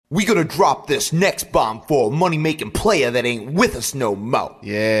We gonna drop this next bomb for a money-making player that ain't with us no more.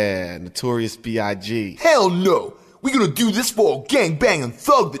 Yeah, Notorious B.I.G. Hell no! We gonna do this for a gangbanging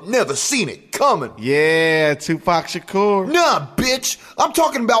thug that never seen it coming. Yeah, Tupac Shakur. Nah, bitch! I'm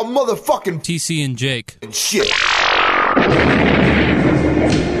talking about motherfucking TC and Jake. and shit.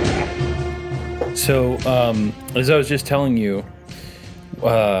 So, as I was just telling you,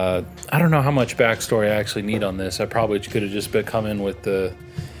 I don't know how much backstory I actually need on this. I probably could have just come in with the,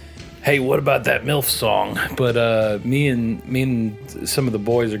 hey, what about that MILF song? But me and some of the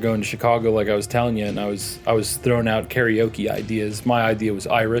boys are going to Chicago, like I was telling you, and I was throwing out karaoke ideas. My idea was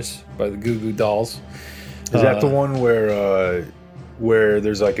Iris by the Goo Goo Dolls. Is that the one where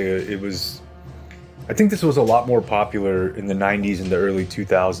there's like I think this was a lot more popular in the 90s and the early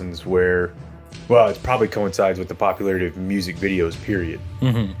 2000s where, well, it probably coincides with the popularity of music videos, period.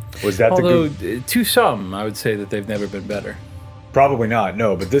 Mm-hmm. Was that to some, I would say that they've never been better. Probably not,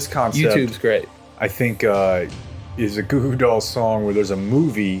 no, but this concept... YouTube's great. I think is a Goo Goo Dolls song where there's a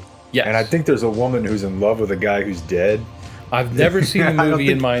movie, yes. And I think there's a woman who's in love with a guy who's dead. I've never seen the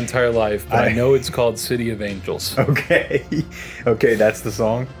movie in my entire life, but I know it's called City of Angels. Okay, that's the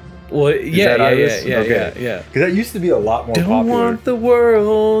song? Well, yeah. Because that used to be a lot more popular. Don't want the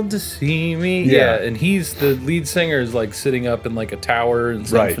world to see me. Yeah, and he's the lead singer is like sitting up in like a tower in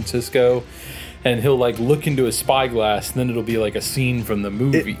San Francisco, and he'll like look into a spyglass, and then it'll be like a scene from the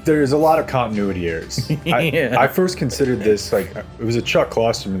movie. There's a lot of continuity errors. I first considered this like it was a Chuck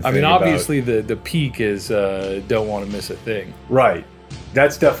Klosterman thing. I mean, obviously the peak is Don't Want to Miss a Thing. Right,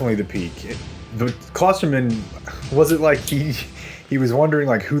 that's definitely the peak. The Klosterman, was it like he was wondering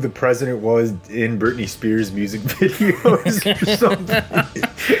like who the president was in Britney Spears music videos or something.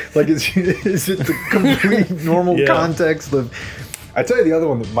 Like is it the complete normal context of? I tell you the other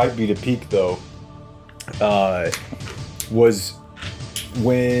one that might be the peak though. Was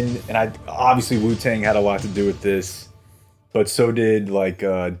when, and obviously Wu-Tang had a lot to do with this, but so did like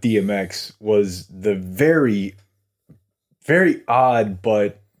DMX. Was the very, very odd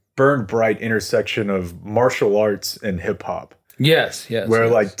but burned bright intersection of martial arts and hip hop. Yes. Where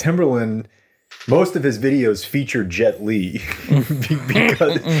like Timberland, most of his videos feature Jet Li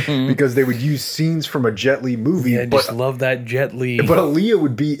because they would use scenes from a Jet Li movie. Yeah, I just love that Jet Li. But Aaliyah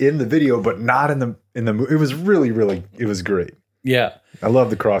would be in the video, but not in the movie. It was really, it was great. Yeah, I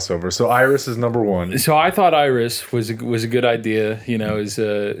love the crossover. So Iris is number one. So I thought Iris was a good idea. You know, is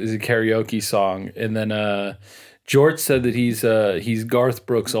a karaoke song, and then George said that he's Garth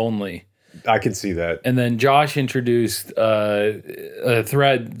Brooks only. I can see that. And then Josh introduced a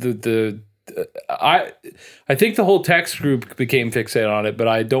thread. I think the whole text group became fixated on it, but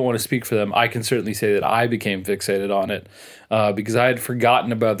I don't want to speak for them. I can certainly say that I became fixated on it because I had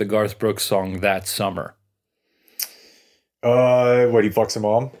forgotten about the Garth Brooks song That Summer. What, he fucks a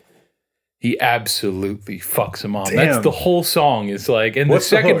mom? He absolutely fucks a mom. Damn. That's the whole song. It's like, and What's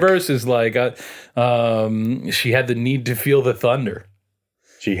the second hook? verse is like, she had the need to feel the thunder.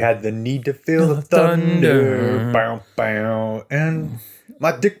 She had the need to feel the thunder. Bow, bow, and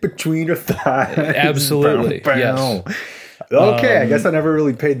my dick between her thighs. Absolutely. Bow, bow. Yes. Okay, I guess I never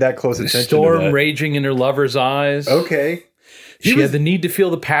really paid that close attention Storm to that. raging in her lover's eyes. Okay. She had the need to feel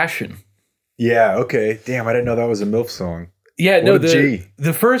the passion. Yeah, okay. Damn, I didn't know that was a MILF song. Yeah, What no, a G.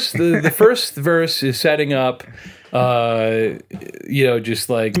 the first verse is setting up just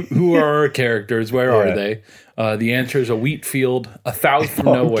like who are our characters? Where are they? The answer is a wheat field, 1,000 from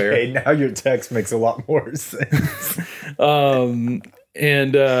nowhere. Okay, now your text makes a lot more sense.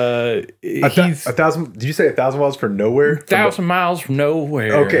 And he's 1,000. Did you say 1,000 miles from nowhere? 1,000 miles from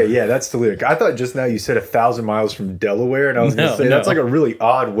nowhere. Okay, yeah, that's the lyric. I thought just now you said 1,000 miles from Delaware, and I was going to say that's like a really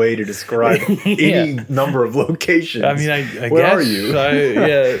odd way to describe any number of locations. I mean, I where guess, are you?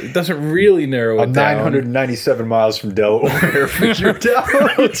 It doesn't really narrow it down. 997 miles from Delaware. You're down.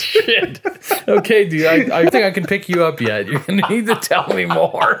 Oh, shit. Okay, dude, I think I can pick you up yet. You're going to need to tell me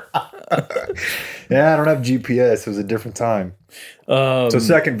more. Yeah, I don't have GPS. It was a different time. So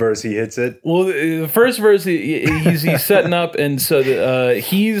second verse, he hits it. Well, the first verse, he's setting up, and so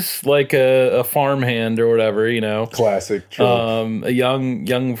he's like a farmhand or whatever, you know. Classic. True. A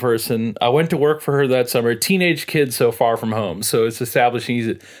young person. I went to work for her that summer. A teenage kid so far from home. So it's establishing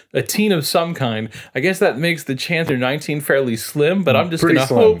he's a teen of some kind. I guess that makes the chance they're 19 fairly slim, but I'm just going to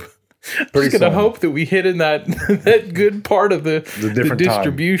hope. Just gonna hope that we hit in that good part of the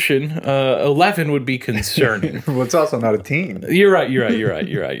distribution. 11 would be concerning. Well, it's also not a teen. You're right.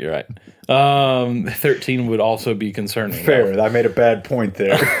 13 would also be concerning. Fair. I made a bad point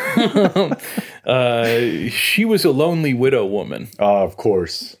there. She was a lonely widow woman, Of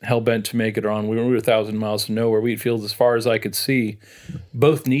course. hell-bent to make it on. We were 1,000 miles from nowhere, wheat fields as far as I could see,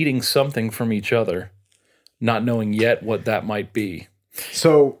 both needing something from each other, not knowing yet what that might be.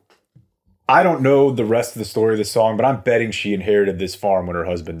 So I don't know the rest of the story of the song, but I'm betting she inherited this farm when her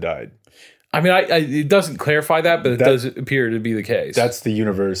husband died. I mean, it doesn't clarify that, but it does appear to be the case. That's the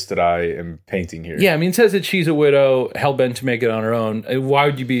universe that I am painting here. Yeah, I mean, it says that she's a widow, hell-bent to make it on her own. Why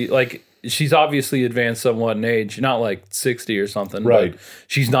would you be, like, she's obviously advanced somewhat in age, not like 60 or something. Right. But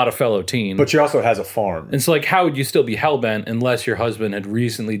she's not a fellow teen. But she also has a farm. And so, like, how would you still be hell-bent unless your husband had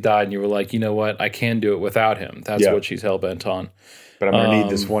recently died and you were like, you know what, I can do it without him. That's what she's hell-bent on. But I'm going to need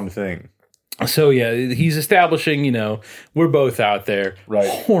this one thing. So, yeah, he's establishing, we're both out there. Right.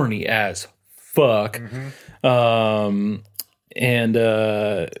 Horny as fuck. And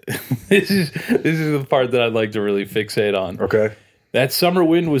this is the part that I'd like to really fixate on. Okay. That summer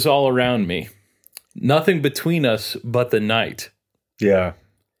wind was all around me. Nothing between us but the night. Yeah.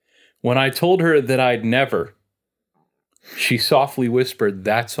 When I told her that I'd never, she softly whispered,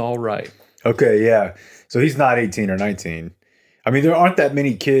 "That's all right." Okay, yeah. So he's not 18 or 19. I mean, there aren't that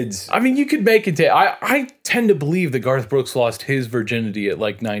many kids. I mean, you could make it. I tend to believe that Garth Brooks lost his virginity at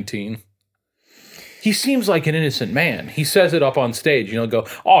like 19. He seems like an innocent man. He says it up on stage. Go,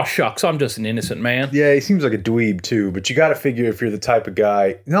 "Oh, shucks, I'm just an innocent man." Yeah, he seems like a dweeb too, but you got to figure if you're the type of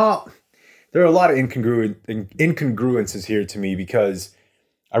guy. No, there are a lot of incongruences here to me because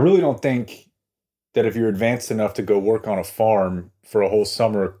I really don't think that if you're advanced enough to go work on a farm for a whole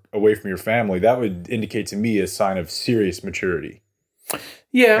summer away from your family, that would indicate to me a sign of serious maturity.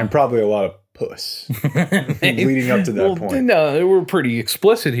 Yeah. And probably a lot of puss leading up to that point. No, we're pretty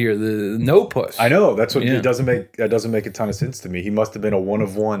explicit here. The no puss. I know. That's what it doesn't make a ton of sense to me. He must have been a one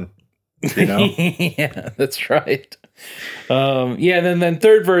of one. Yeah, that's right. Then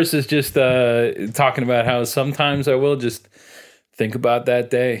third verse is just talking about how sometimes I will just think about that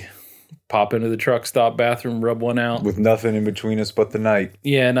day. Pop into the truck stop bathroom, rub one out. With nothing in between us but the night.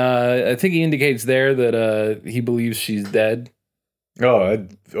 Yeah, and I think he indicates there that he believes she's dead. Oh,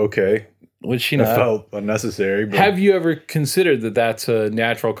 okay. Which, It felt unnecessary. But have you ever considered that that's a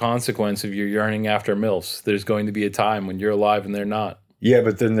natural consequence of your yearning after MILFs? There's going to be a time when you're alive and they're not. Yeah,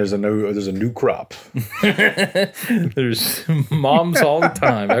 but then there's a new crop. There's moms all the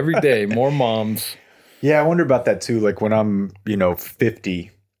time, every day, more moms. Yeah, I wonder about that too. Like when I'm,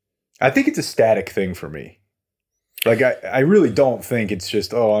 50, I think it's a static thing for me. Like I really don't think it's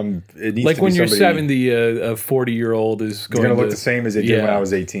just it needs like to be when you're somebody, 70, a 40-year-old is going to look the same as it did when I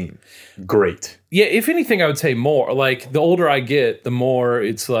was 18. Great. Yeah, if anything, I would say more. Like the older I get, the more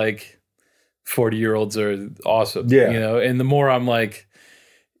it's like 40-year-olds are awesome. Yeah, and the more I'm like,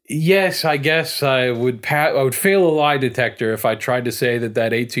 yes, I guess I would fail a lie detector if I tried to say that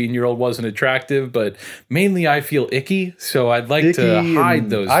 18-year-old wasn't attractive, but mainly I feel icky, so I'd like to hide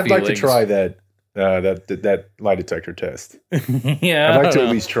those I'd feelings. like to try that lie detector test. Yeah, I'd like to at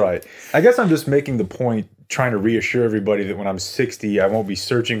least try it. I guess I'm just making the point, trying to reassure everybody that when I'm 60, I won't be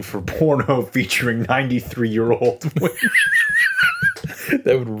searching for porno featuring 93-year-old women.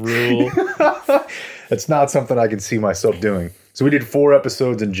 That would rule. That's not something I can see myself doing. So we did 4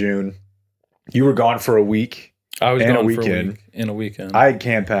 episodes in June. You were gone for a week. I was and gone a weekend. for a week. In a weekend. I had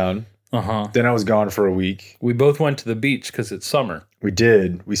Camp Pound. Then I was gone for a week. We both went to the beach because it's summer. We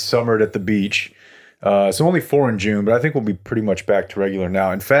did. We summered at the beach. So only 4 in June, but I think we'll be pretty much back to regular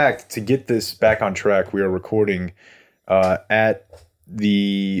now. In fact, to get this back on track, we are recording at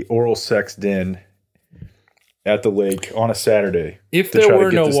the Oral Sex Den at the lake on a Saturday. If there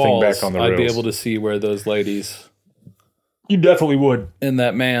were no walls, I'd be able to see where those ladies... You definitely would. And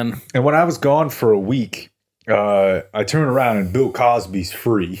that man. And when I was gone for a week, I turned around and Bill Cosby's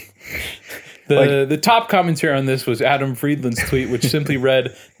free. The top commentary on this was Adam Friedland's tweet, which simply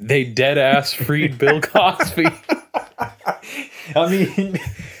read, "They dead ass freed Bill Cosby." I mean,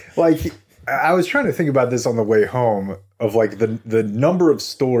 I was trying to think about this on the way home of the number of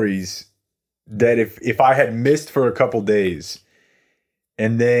stories that if I had missed for a couple days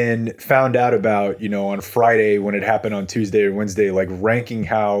and then found out about, on Friday when it happened on Tuesday or Wednesday, ranking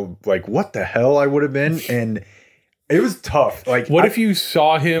how, what the hell I would have been. And it was tough. What if you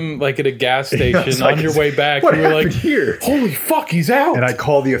saw him at a gas station on your way back? What you were happened here? Holy fuck, he's out. And I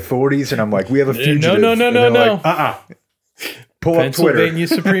call the authorities and I'm like, we have a fugitive. No. Pull up Twitter. Pennsylvania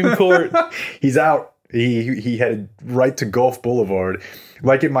Supreme Court. He's out. He had right to Gulf Boulevard.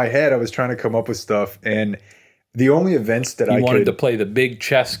 In my head, I was trying to come up with stuff, and the only events that I wanted to play the big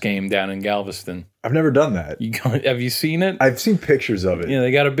chess game down in Galveston. I've never done that. Have you seen it? I've seen pictures of it. Yeah,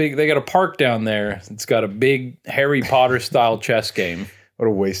 they got a park down there. It's got a big Harry Potter style chess game. What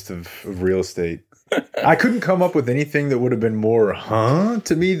a waste of real estate. I couldn't come up with anything that would have been more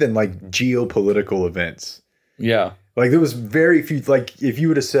to me than like geopolitical events. Yeah. Like there was very few, like if you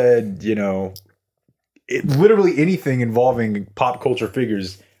would have said, literally anything involving pop culture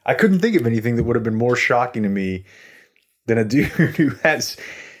figures, I couldn't think of anything that would have been more shocking to me than a dude who has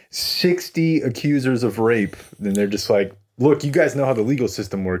 60 accusers of rape. Then they're just like, look, you guys know how the legal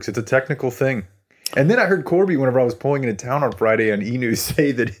system works. It's a technical thing. And then I heard Corby, whenever I was pulling into town on Friday on E! News,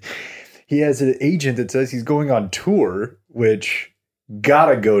 say that he has an agent that says he's going on tour, which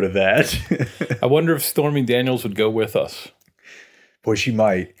gotta go to that. I wonder if Stormy Daniels would go with us. Boy, she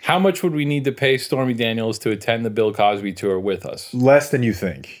might. How much would we need to pay Stormy Daniels to attend the Bill Cosby tour with us? Less than you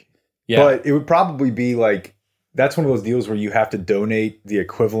think. Yeah. But it would probably be like, that's one of those deals where you have to donate the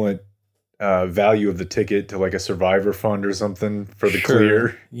equivalent value of the ticket to like a survivor fund or something for the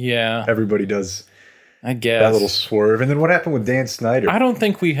clear. Yeah. Everybody does I guess. that little swerve. And then what happened with Dan Snyder? I don't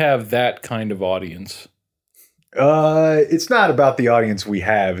think we have that kind of audience. It's not about the audience we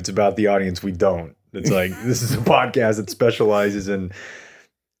have. It's about the audience we don't. It's like, this is a podcast that specializes in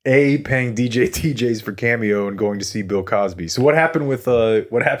paying DJ TJs for Cameo and going to see Bill Cosby. So what happened with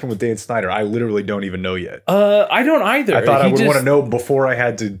Dan Snyder? I literally don't even know yet. I don't either. I thought I would want to know before I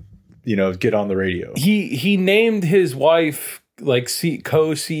had to, get on the radio. He named his wife like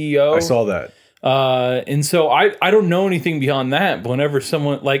co-CEO. I saw that. And so I don't know anything beyond that. But whenever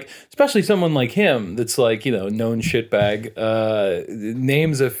someone like, especially someone like him, that's like, known shitbag,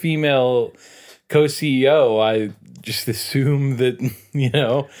 names a female co-CEO, I just assume that,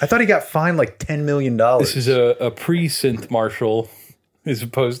 I thought he got fined like $10 million. This is a pre-synth marshal as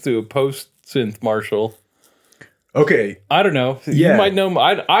opposed to a post-synth marshal. Okay. I don't know. Yeah. You might know.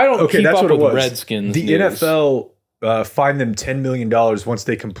 I don't keep up with Redskins The news. NFL fined them $10 million once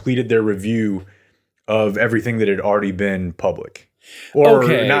they completed their review of everything that had already been public. Or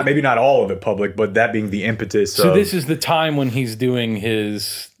maybe not all of it public, but that being the impetus. So this is the time when he's doing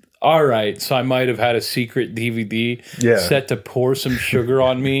his... All right, so I might have had a secret DVD set to pour some sugar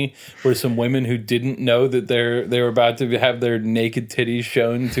on me, where some women who didn't know that they were about to have their naked titties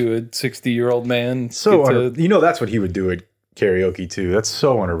shown to a 60-year-old man. So that's what he would do at karaoke too. That's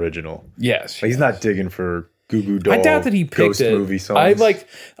so unoriginal. Yes, he's not digging for Goo Goo Doll. I doubt that he picked Ghost it. Movie songs.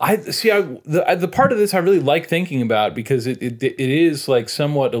 The part of this I really like thinking about because it is like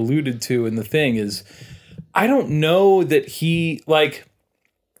somewhat alluded to in the thing is I don't know that he like.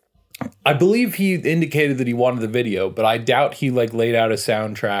 I believe he indicated that he wanted the video, but I doubt he like laid out a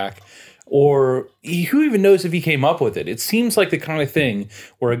soundtrack or who even knows if he came up with it. It seems like the kind of thing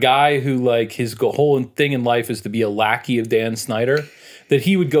where a guy who like his whole thing in life is to be a lackey of Dan Snyder, that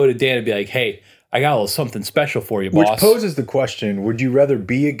he would go to Dan and be like, hey, I got a little something special for you, boss. Which poses the question, would you rather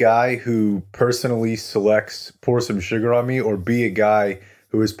be a guy who personally selects pour some sugar on me or be a guy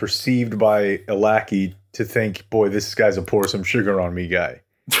who is perceived by a lackey to think, boy, this guy's a pour some sugar on me guy?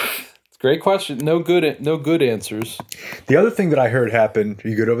 Great question. No good answers. The other thing that I heard happened, are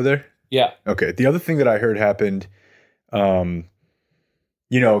you good over there? Yeah. Okay. The other thing that I heard happened, because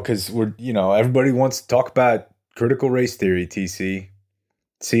everybody wants to talk about critical race theory, TC,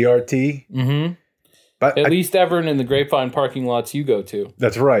 CRT. Mm-hmm. But at least ever in the Grapevine parking lots you go to.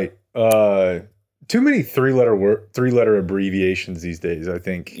 That's right. Too many three-letter abbreviations these days, I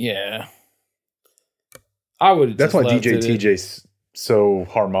think. Yeah. I would. That's why DJ TJ's so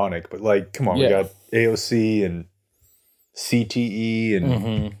harmonic, but like, come on, we got AOC and CTE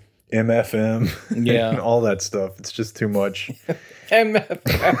and MFM and all that stuff. It's just too much.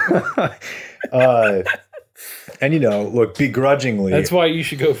 MFM. And look, begrudgingly. That's why you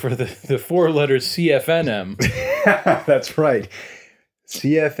should go for the 4-letter CFNM. That's right.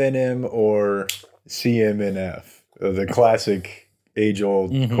 CFNM or CMNF, the classic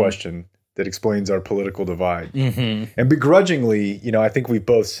age-old question that explains our political divide. Mm-hmm. And begrudgingly, I think we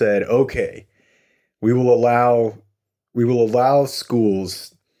both said, okay, we will allow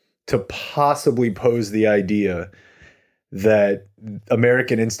schools to possibly pose the idea that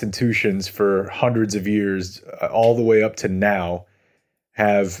American institutions for hundreds of years, all the way up to now,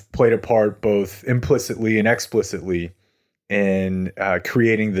 have played a part both implicitly and explicitly in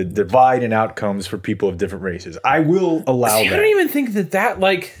creating the divide in outcomes for people of different races. I will allow that. I don't even think that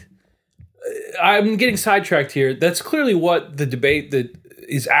like... I'm getting sidetracked here. That's clearly what the debate that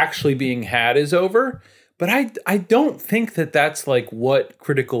is actually being had is over. But I don't think that that's like what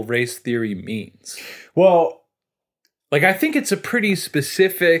critical race theory means. Well, like I think it's a pretty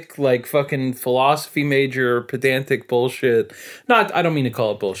specific like fucking philosophy major pedantic bullshit. I don't mean to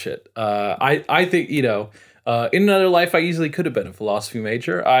call it bullshit. I think in another life I easily could have been a philosophy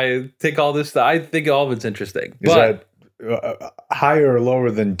major. I think all of it's interesting. Is that higher or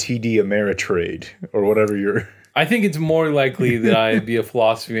lower than TD Ameritrade or whatever you're. I think it's more likely that I'd be a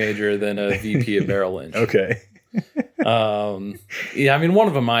philosophy major than a VP at Merrill Lynch. Okay. Yeah, I mean, one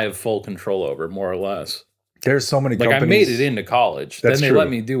of them I have full control over, more or less. There's so many Like, companies. I made it into college. That's then they true. let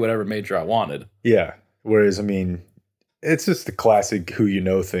me do whatever major I wanted. Yeah. Whereas, I mean, it's just the classic who you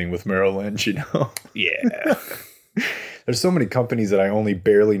know thing with Merrill Lynch, you know? Yeah. There's so many companies that I only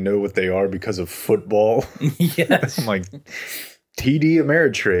barely know what they are because of football. Yes. I'm like, TD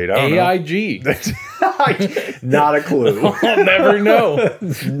Ameritrade. I don't AIG. know. Not a clue. I'll never know.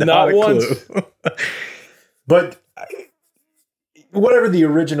 Not a once. clue. But whatever the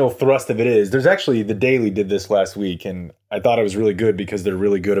original thrust of it is, there's actually, the Daily did this last week, and I thought it was really good because they're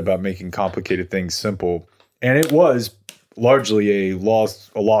really good about making complicated things simple. And it was largely a law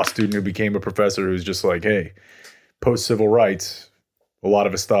student who became a professor who's just like, hey, post-civil rights, a lot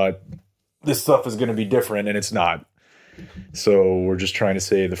of us thought this stuff is going to be different, and it's not. So we're just trying to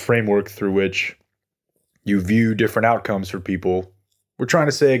say the framework through which you view different outcomes for people. We're trying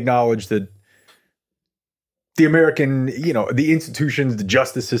to say, acknowledge that the American, the institutions, the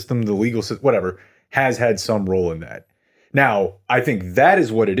justice system, the legal system, whatever, has had some role in that. Now, I think that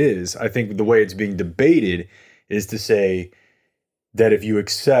is what it is. I think the way it's being debated is to say that if you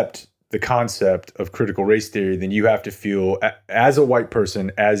accept the concept of critical race theory, then you have to feel, as a white person,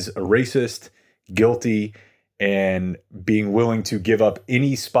 as a racist, guilty, and being willing to give up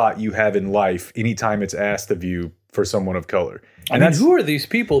any spot you have in life anytime it's asked of you for someone of color. And I mean, who are these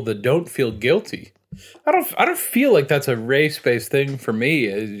people that don't feel guilty? I don't feel like that's a race-based thing for me.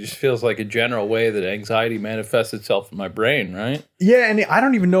 It just feels like a general way that anxiety manifests itself in my brain, right? Yeah, and I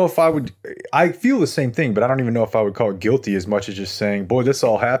don't even know if I feel the same thing, but I don't even know if I would call it guilty as much as just saying, boy, this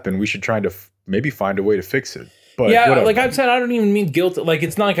all happened. We should try to maybe find a way to fix it. But yeah, whatever. like I've said, I don't even mean guilt. Like,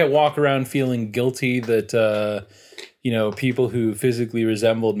 it's not like I walk around feeling guilty that, people who physically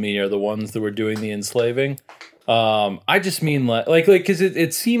resembled me are the ones that were doing the enslaving. I just mean like because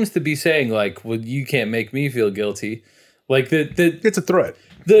it seems to be saying like, well, you can't make me feel guilty. Like it's a threat.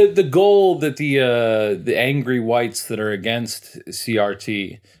 The goal that the angry whites that are against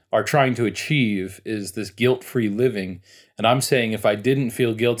CRT are trying to achieve is this guilt-free living. And I'm saying if I didn't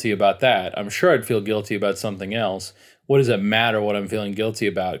feel guilty about that, I'm sure I'd feel guilty about something else. What does it matter what I'm feeling guilty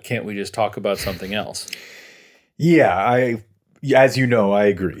about? Can't we just talk about something else? Yeah, as you know, I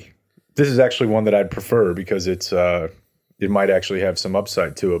agree. This is actually one that I'd prefer because it might actually have some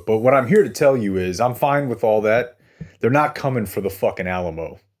upside to it. But what I'm here to tell you is I'm fine with all that. They're not coming for the fucking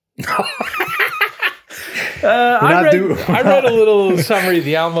Alamo. I read a little summary of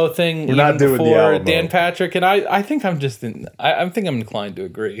the Alamo thing We're not doing the Alamo. Dan Patrick, and I think I'm inclined to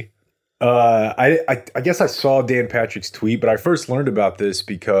agree. I guess I saw Dan Patrick's tweet, but I first learned about this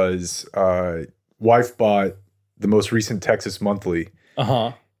because wife bought the most recent Texas Monthly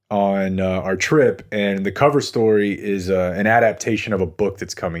on our trip, and the cover story is an adaptation of a book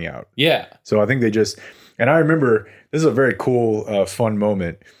that's coming out. Yeah. So I think and I remember this is a very cool, fun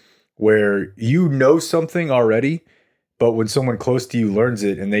moment where you know something already, but when someone close to you learns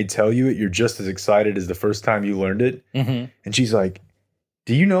it and they tell you it, you're just as excited as the first time you learned it. Mm-hmm. And she's like,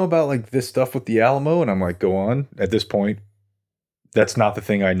 do you know about like this stuff with the Alamo? And I'm like, go on. At this point, that's not the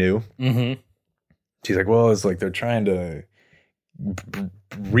thing I knew. Mm-hmm. She's like, well, it's like they're trying to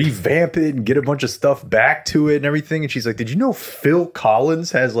revamp it and get a bunch of stuff back to it and everything. And she's like, did you know Phil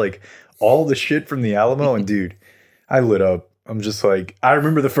Collins has like all the shit from the Alamo? And dude, I lit up. I'm just like, I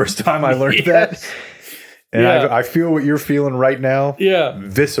remember the first time I learned that. And I feel what you're feeling right now. Yeah.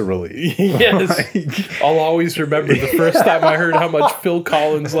 Viscerally. Yes. I'll always remember the first time I heard how much Phil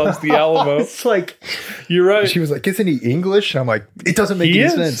Collins loves the Alamo. It's like, you're right. She was like, isn't he English? And I'm like, it doesn't make any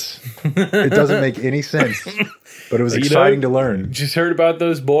sense. It doesn't make any sense. But it was exciting to learn. Just heard about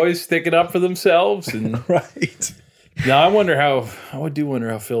those boys sticking up for themselves. And Right. now I do wonder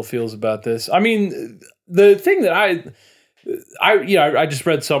how Phil feels about this. I mean, the thing that I just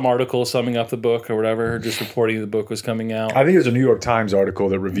read some article summing up the book or whatever, just reporting the book was coming out. I think there's a New York Times article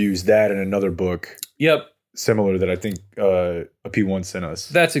that reviews that and another book. Yep. Similar that I think a P1 sent us.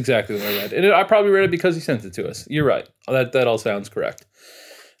 That's exactly what I read. And I probably read it because he sent it to us. You're right. That all sounds correct.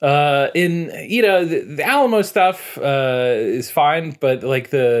 The Alamo stuff is fine, but like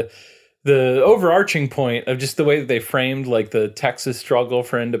the overarching point of just the way that they framed like the Texas struggle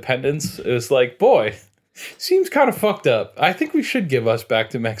for independence, it was like, boy, seems kind of fucked up. I think we should give us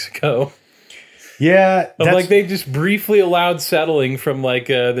back to Mexico. Yeah. Like they just briefly allowed settling from like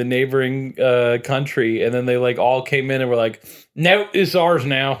the neighboring country, and then they like all came in and were like, no, it's ours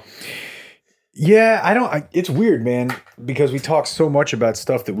now. Yeah, it's weird, man, because we talk so much about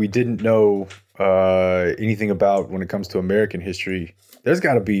stuff that we didn't know anything about when it comes to American history. There's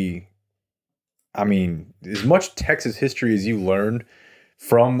got to be, I mean, as much Texas history as you learn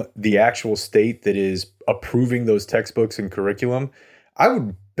from the actual state that is approving those textbooks and curriculum. I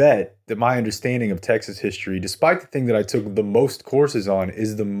would bet that my understanding of Texas history, despite the thing that I took the most courses on,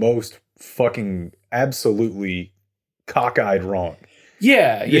 is the most fucking absolutely cockeyed wrong.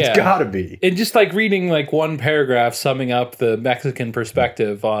 Yeah, yeah. It's gotta be. And just like reading like one paragraph summing up the Mexican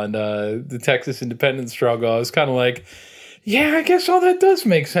perspective on the Texas independence struggle, I was kind of like, yeah, I guess all that does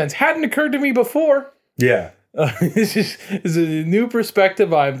make sense. Hadn't occurred to me before. Yeah. It's a new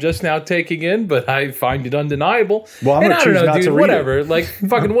perspective I'm just now taking in, but I find it undeniable. Well, I'm and gonna I don't choose know, not dude, to read whatever. it. Like,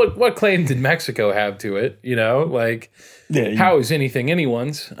 fucking, what claim did Mexico have to it? You know, like, Yeah, how is anything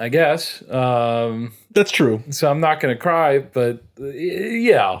anyone's? I guess. that's true. So I'm not going to cry, but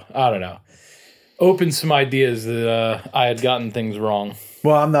yeah, I don't know. Open some ideas that I had gotten things wrong.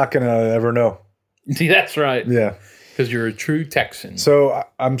 Well, I'm not gonna ever know. See, that's right. Yeah. Because you're a true Texan. So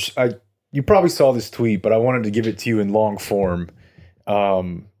you probably saw this tweet, but I wanted to give it to you in long form.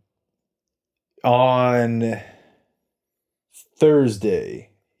 On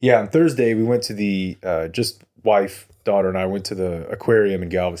Thursday, on Thursday we went to the just wife, daughter, and I went to the aquarium in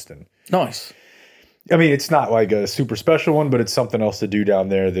Galveston. Nice. I mean, it's not like a super special one, but it's something else to do down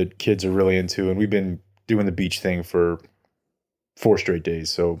there that kids are really into. And we've been doing the beach thing for 4 straight days.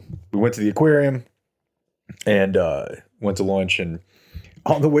 So we went to the aquarium and went to lunch. And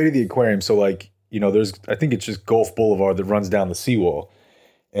on the way to the aquarium, so like, you know, I think it's just Gulf Boulevard that runs down the seawall.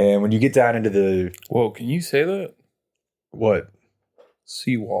 And when you get down into the... Whoa, can you say that? What?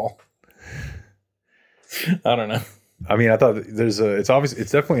 Seawall. I don't know. I mean, I thought it's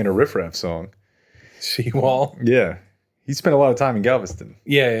definitely in a Riff Raff song. Seawall? Yeah. He spent a lot of time in Galveston.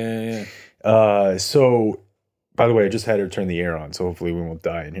 Yeah. So, by the way, I just had her turn the air on, so hopefully we won't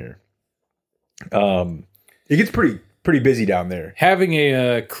die in here. It gets pretty busy down there. Having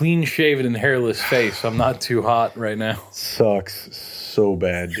a clean-shaven and hairless face, I'm not too hot right now. Sucks so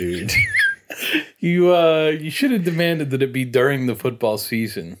bad, dude. You should have demanded that it be during the football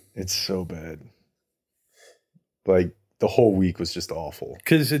season. It's so bad. Like, the whole week was just awful.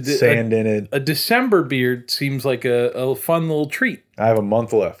 Because sand in it. A December beard seems like a fun little treat. I have a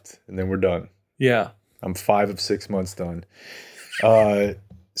month left, and then we're done. Yeah. I'm 5 of 6 months done.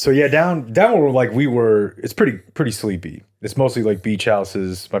 So yeah, down where like we were, it's pretty sleepy. It's mostly like beach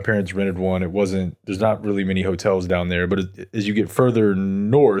houses. My parents rented one. There's not really many hotels down there, but as you get further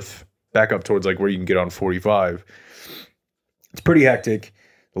north, back up towards like where you can get on 45, it's pretty hectic.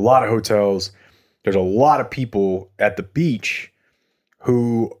 A lot of hotels. There's a lot of people at the beach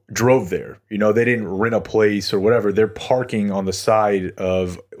who drove there. You know, they didn't rent a place or whatever. They're parking on the side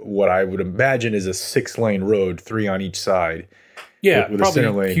of what I would imagine is a 6-lane road, 3 on each side. Yeah, with a center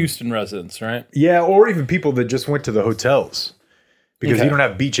probably lane. Houston residents, right? Yeah, or even people that just went to the hotels. Because you don't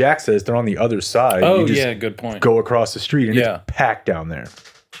have beach access. They're on the other side. Oh, you just yeah, good point. go across the street, and it's packed down there.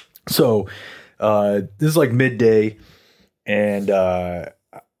 So this is like midday, and I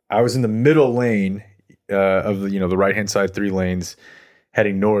was in the middle lane of the right-hand side 3 lanes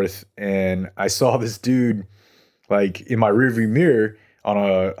heading north, and I saw this dude like in my rearview mirror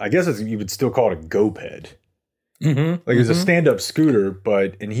on I guess you would still call it a GoPed. Mm-hmm. Like it was a stand-up scooter,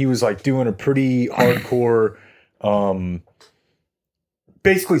 and he was like doing a pretty hardcore,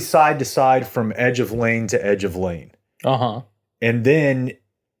 basically side to side from edge of lane to edge of lane. Uh-huh. And then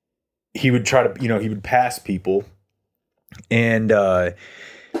he would try to, he would pass people, and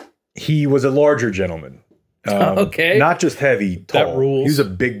he was a larger gentleman. Okay. Not just heavy, tall. That rules. He was a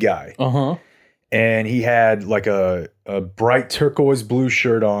big guy. Uh-huh. And he had like a bright turquoise blue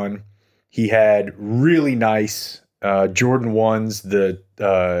shirt on. He had really nice Jordan 1s.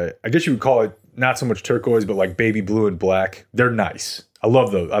 I guess you would call it not so much turquoise, but like baby blue and black. They're nice. I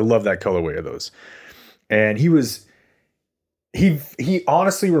love those. I love that colorway of those. And he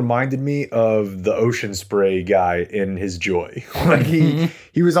honestly reminded me of the Ocean Spray guy in his Joy. Like he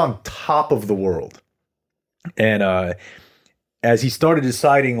was on top of the world. And as he started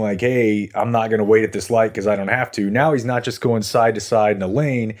deciding like, hey, I'm not going to wait at this light because I don't have to. Now he's not just going side to side in a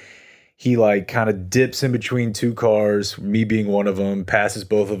lane. He like kind of dips in between 2 cars, me being one of them, passes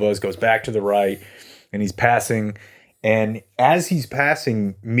both of us, goes back to the right, and he's passing. And as he's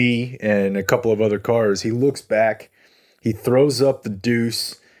passing me and a couple of other cars, he looks back, he throws up the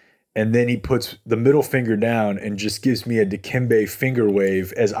deuce, and then he puts the middle finger down and just gives me a Dikembe finger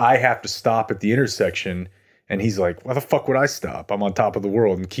wave as I have to stop at the intersection. And he's like, why the fuck would I stop? I'm on top of the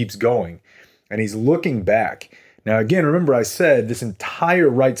world, and keeps going. And he's looking back. Now, again, remember I said this entire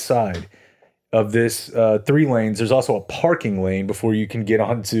right side, of this 3 lanes. There's also a parking lane before you can get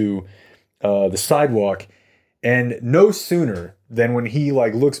onto the sidewalk. And no sooner than when he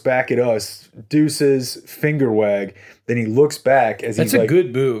like looks back at us, deuces, finger wag, then he looks back as That's he's a like,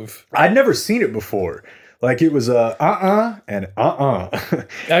 good move. I'd never seen it before. Like it was and I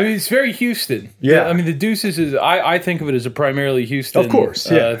mean, it's very Houston. Yeah. I mean, the Deuces is, I think of it as a primarily Houston Of course,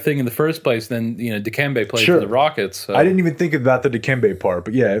 yeah. thing in the first place. Then, Dikembe played Sure. for the Rockets. So. I didn't even think about the Dikembe part,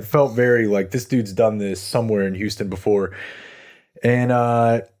 but yeah, it felt very like this dude's done this somewhere in Houston before.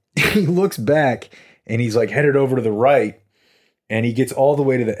 And he looks back and he's like headed over to the right and he gets all the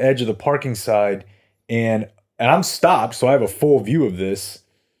way to the edge of the parking side and I'm stopped, so I have a full view of this.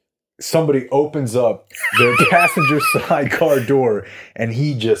 Somebody opens up their passenger side car door and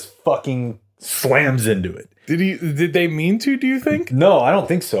he just fucking slams into it. Did they mean to, do you think? No, I don't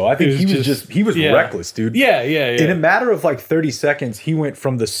think so. I think he was yeah. reckless, dude. Yeah. In a matter of like 30 seconds, he went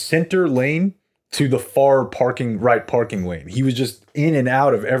from the center lane to the far right parking lane. He was just in and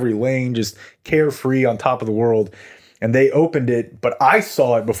out of every lane, just carefree on top of the world. And they opened it, but I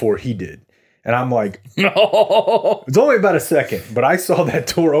saw it before he did. And I'm like, no. It's only about a second, but I saw that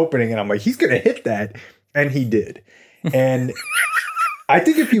door opening and I'm like, he's going to hit that. And he did. And I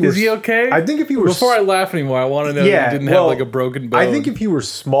think if he was... Is he okay? I think if he were... Before I laugh anymore, I want to know that he didn't have like a broken bone. I think if he were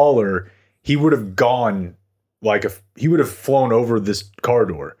smaller, he would have gone he would have flown over this car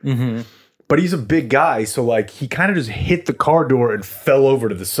door. Mm-hmm. But he's a big guy, so like he kind of just hit the car door and fell over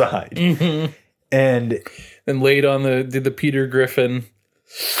to the side. Mm-hmm. And laid on did the Peter Griffin...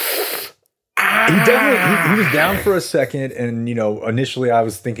 He definitely he was down for a second, and initially I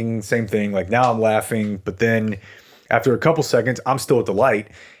was thinking the same thing. Like now I'm laughing, but then after a couple seconds, I'm still at the light.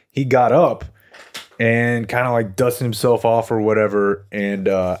 He got up and kind of like dusted himself off or whatever, and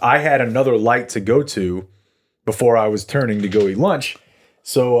I had another light to go to before I was turning to go eat lunch.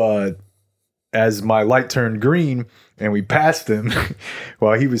 So as my light turned green and we passed him,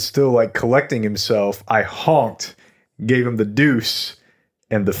 while he was still like collecting himself, I honked, gave him the deuce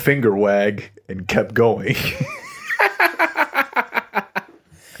and the finger wag, and kept going.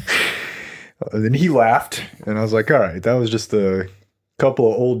 And then he laughed, and I was like, all right, that was just a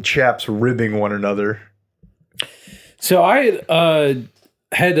couple of old chaps ribbing one another. So I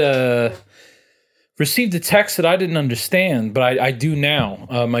had received a text that I didn't understand, but I do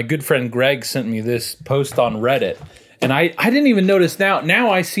now. My good friend Greg sent me this post on Reddit. And I didn't even notice now. Now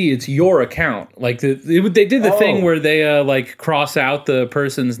I see it's your account. Like they did the thing where they like cross out the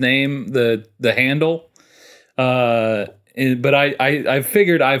person's name, the handle. But I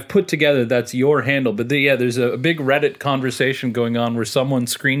figured I've put together that's your handle. But there's a big Reddit conversation going on where someone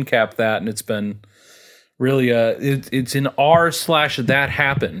screen capped that, and it's been really it's in r/that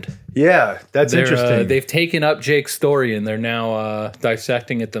happened. Yeah, that's interesting. They've taken up Jake's story and they're now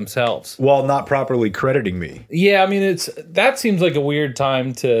dissecting it themselves while not properly crediting me. Yeah, I mean that seems like a weird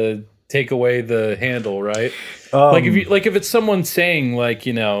time to take away the handle, right? If it's someone saying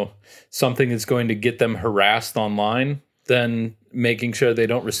something that's going to get them harassed online, then making sure they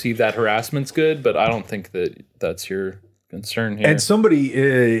don't receive that harassment's good. But I don't think that's your concern here. And somebody,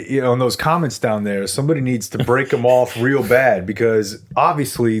 in those comments down there, somebody needs to break them off real bad, because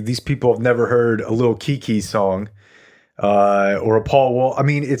obviously these people have never heard a Lil Kiki song or a Paul Wall. I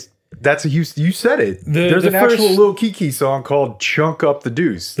mean, you said it. There's an actual Lil Kiki song called "Chunk Up the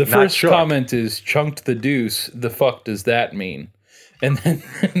Deuce." The first comment is "chunked the deuce." The fuck does that mean? And then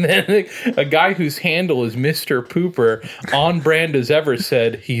a guy whose handle is Mr. Pooper, on brand as ever,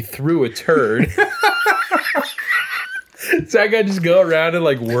 said he threw a turd. So that guy just go around and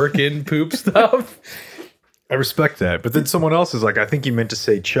like work in poop stuff. I respect that. But then someone else is like, I think you meant to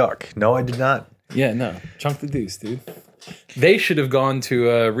say Chuck. No, I did not. Yeah, no. Chunk the deuce, dude. They should have gone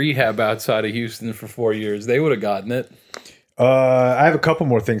to rehab outside of Houston for 4 years. They would have gotten it. I have a couple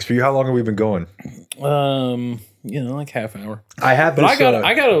more things for you. How long have we been going? Like half hour. I have this. But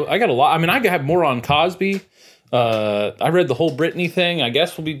I got a lot. I mean, I have more on Cosby. I read the whole Britney thing. I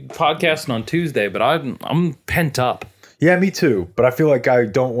guess we'll be podcasting on Tuesday, but I'm pent up. Yeah, me too. But I feel like I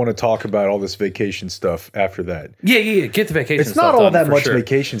don't want to talk about all this vacation stuff after that. Yeah. Get the vacation stuff. It's not all that much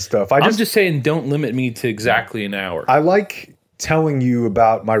vacation stuff. I'm just saying, don't limit me to exactly an hour. I like telling you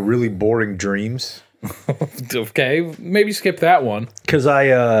about my really boring dreams. Okay, maybe skip that one. Because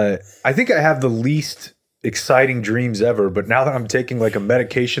I think I have the least exciting dreams ever. But now that I'm taking like a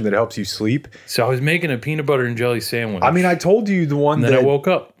medication that helps you sleep. So I was making a peanut butter and jelly sandwich. I mean, I told you the one and then I woke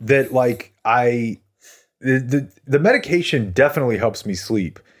up. That like The medication definitely helps me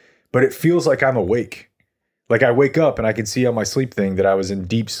sleep, but it feels like I'm awake. Like I wake up and I can see on my sleep thing that I was in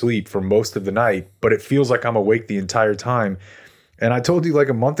deep sleep for most of the night, but it feels like I'm awake the entire time. And I told you like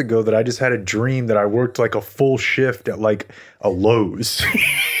a month ago that I just had a dream that I worked like a full shift at like a Lowe's.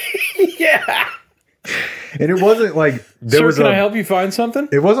 Yeah. And it wasn't like Can I help you find something?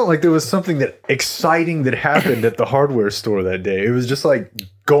 It wasn't like there was something that exciting that happened at the hardware store that day. It was just like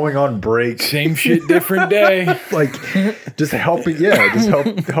going on break. Same shit, different day. Like just helping,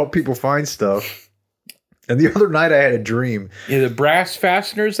 help people find stuff. And the other night I had a dream. Yeah, the brass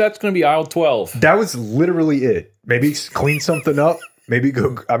fasteners, that's going to be aisle 12. That was literally it. Maybe clean something up. Maybe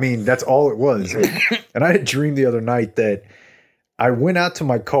go. I mean, that's all it was. And I had a dream the other night that I went out to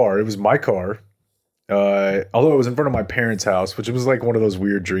my car. It was my car. Although it was in front of my parents' house, which was like one of those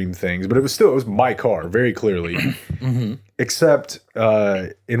weird dream things, but it was my car very clearly. Mm-hmm. Except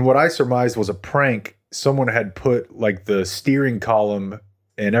in what I surmised was a prank. Someone had put like the steering column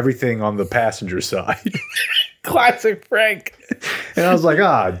and everything on the passenger side. Classic prank. And I was like,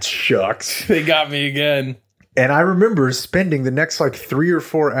 shucks. They got me again. And I remember spending the next like 3 or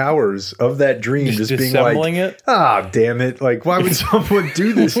 4 hours of that dream just being like, it? Damn it. Like, why would someone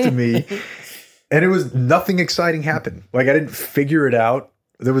do this to me? And it was nothing exciting happened. Like I didn't figure it out.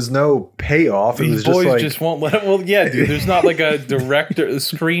 There was no payoff. It was boys just like, just won't let it. Well, yeah, dude. There's not like a director, a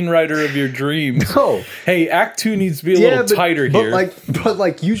screenwriter of your dreams. No. Hey, Act 2 needs to be a little tighter here.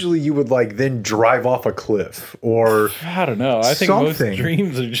 But usually you would like then drive off a cliff or I don't know. I think most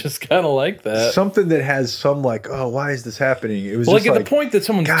dreams are just kind of like that. Something that has some like, why is this happening? It was well, just like at the point that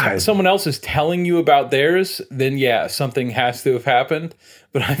someone else is telling you about theirs, then yeah, something has to have happened.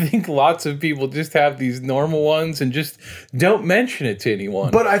 But I think lots of people just have these normal ones and just don't mention it to anyone.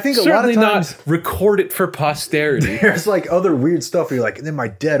 But I think certainly a lot of times not record it for posterity. There's like other weird stuff where you're like, and then my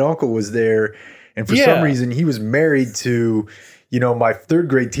dead uncle was there, and for some reason he was married to, my 3rd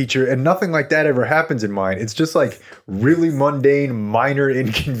grade teacher, and nothing like that ever happens in mine. It's just like really mundane, minor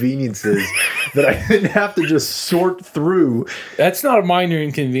inconveniences that I didn't have to just sort through. That's not a minor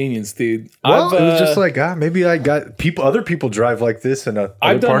inconvenience, dude. Well, it was just like, maybe I got other people drive like this in other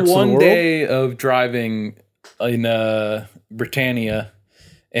I've done parts of the world. one day of driving in Britannia,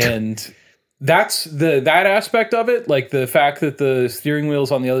 and that's that aspect of it, like the fact that the steering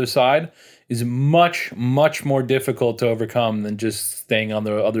wheel's on the other side, is much, much more difficult to overcome than just staying on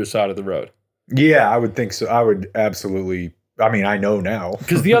the other side of the road. Yeah, I would think so. I would absolutely. I mean, I know now.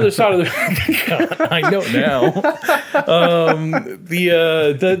 Because the other side of the I know now.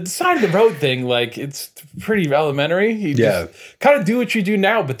 The side of the road thing, like, it's pretty elementary. You just kind of do what you do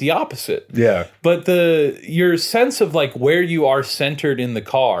now, but the opposite. Yeah. But your sense of like where you are centered in the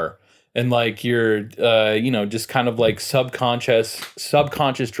car, and like your just kind of like subconscious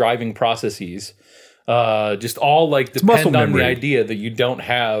driving processes, just all like depend on the idea that you don't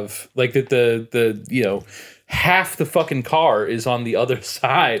have like that the half the fucking car is on the other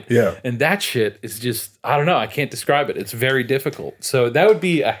side. Yeah. And that shit is just, I don't know, I can't describe it. It's very difficult. So that would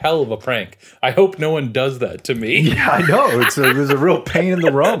be a hell of a prank. I hope no one does that to me. Yeah, I know. It was a real pain in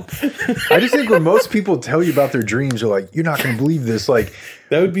the rump. I just think when most people tell you about their dreams, you're like, you're not going to believe this. Like,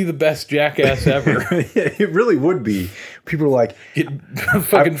 that would be the best jackass ever. Yeah, it really would be. People are like,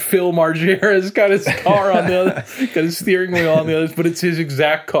 fucking Phil Margera's got his car on the other, got his steering wheel on the other, but it's his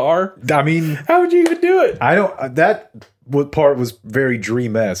exact car. I mean, how would you even do it? I don't. That part was very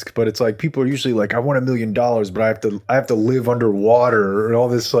dream-esque, but it's like people are usually like, I want $1 million, but I have to live underwater and all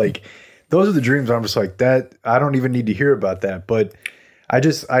this. Like, those are the dreams. I'm just like that. I don't even need to hear about that. But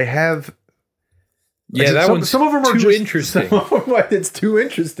I have. Yeah, that one's some of them are too interesting. Some of them, it's too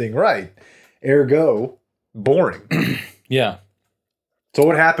interesting, right? Ergo, boring. Yeah. So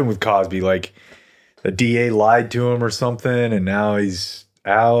what happened with Cosby? Like, the DA lied to him or something, and now he's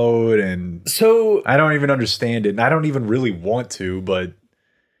out, and so I don't even understand it, and I don't even really want to. But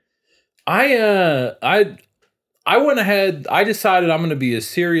I went ahead. I decided I'm going to be a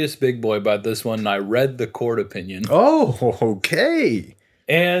serious big boy about this one, and I read the court opinion. Oh, okay.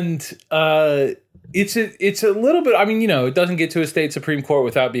 And it's a little bit, I mean, it doesn't get to a state Supreme Court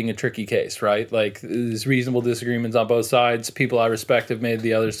without being a tricky case, right? Like, there's reasonable disagreements on both sides. People I respect have made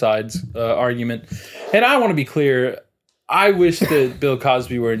the other side's argument. And I want to be clear, I wish that Bill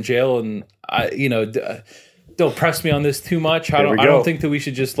Cosby were in jail, and don't press me on this too much. I don't think that we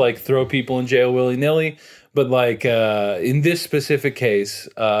should just like throw people in jail willy-nilly. But like in this specific case,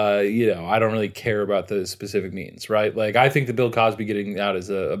 I don't really care about the specific means, right? Like, I think that Bill Cosby getting out is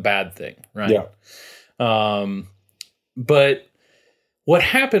a bad thing, right? Yeah. But what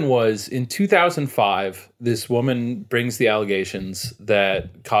happened was in 2005, this woman brings the allegations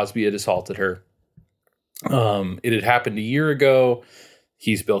that Cosby had assaulted her. It had happened a year ago.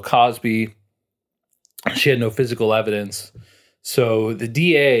 He's Bill Cosby. She had no physical evidence. So the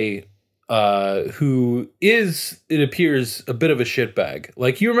DA who is, it appears, a bit of a shitbag.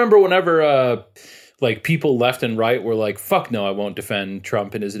 Like, you remember whenever like people left and right were like, fuck no, I won't defend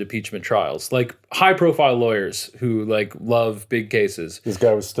Trump in his impeachment trials. Like, high profile lawyers who like love big cases. This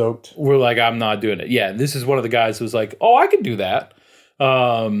guy was stoked. We're like, I'm not doing it. Yeah, and this is one of the guys who was like, oh, I can do that.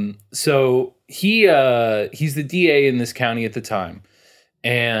 So he's the DA in this county at the time,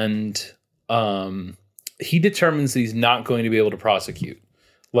 and he determines that he's not going to be able to prosecute.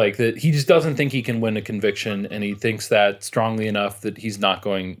 Like, that he just doesn't think he can win a conviction, and he thinks that strongly enough that he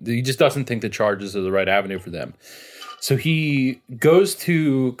just doesn't think the charges are the right avenue for them. So he goes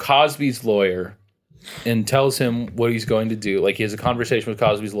to Cosby's lawyer and tells him what he's going to do. Like, he has a conversation with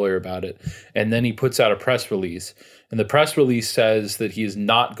Cosby's lawyer about it, and then he puts out a press release. And the press release says that he is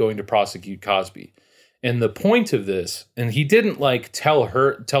not going to prosecute Cosby. And the point of this, and he didn't like tell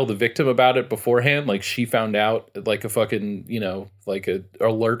the victim about it beforehand. Like, she found out like a fucking, like a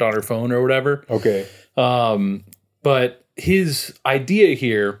alert on her phone or whatever. Okay. But his idea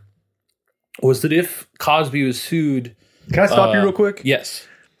here was that if Cosby was sued. Can I stop you real quick? Yes.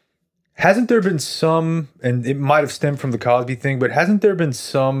 Hasn't there been some, and it might have stemmed from the Cosby thing, but hasn't there been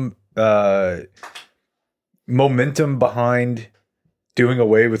some momentum behind doing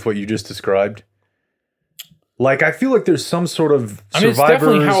away with what you just described? Like, I feel like there's some sort of survivors. I mean, it's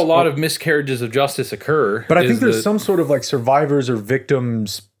definitely how a lot of miscarriages of justice occur. But I think there's some sort of like survivors or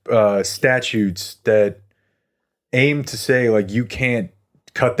victims statutes that aim to say, like, you can't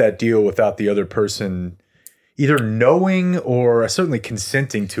cut that deal without the other person either knowing or certainly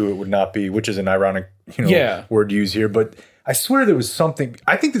consenting to it would not be, which is an ironic word used here. But I swear there was something.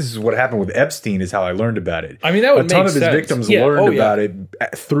 I think this is what happened with Epstein is how I learned about it. I mean, that would make sense. A ton of his victims learned about it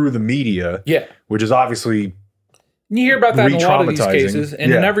through the media. Yeah. Which is obviously you hear about that in a lot of these cases,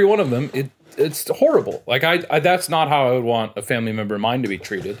 and in every one of them, it's horrible. Like, I that's not how I would want a family member of mine to be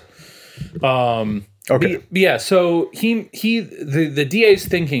treated. Okay. But yeah, so the DA's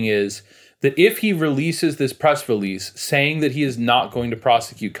thinking is that if he releases this press release saying that he is not going to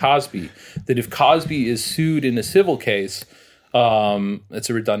prosecute Cosby, that if Cosby is sued in a civil case, it's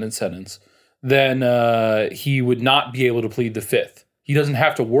a redundant sentence, then he would not be able to plead the fifth. He doesn't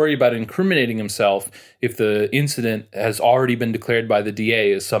have to worry about incriminating himself if the incident has already been declared by the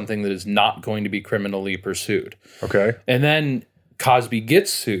DA as something that is not going to be criminally pursued. Okay. And then Cosby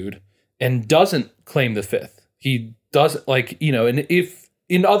gets sued and doesn't claim the fifth. He doesn't, and if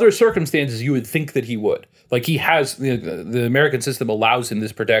in other circumstances you would think that he would. Like, he has, the American system allows him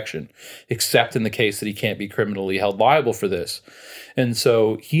this protection, except in the case that he can't be criminally held liable for this. And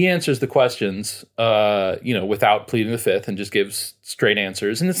so he answers the questions, without pleading the fifth and just gives straight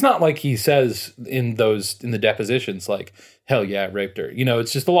answers. And it's not like he says in the depositions, like, hell yeah, I raped her.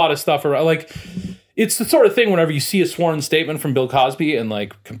 It's just a lot of stuff around. Like, it's the sort of thing whenever you see a sworn statement from Bill Cosby and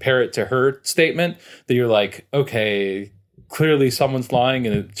like compare it to her statement that you're like, okay, clearly someone's lying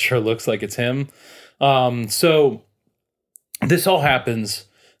and it sure looks like it's him. So this all happens.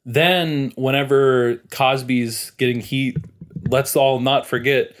 Then whenever Cosby's getting heat, let's all not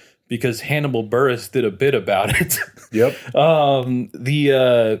forget, because Hannibal Buress did a bit about it. Yep.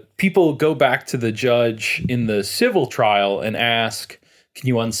 The people go back to the judge in the civil trial and ask, can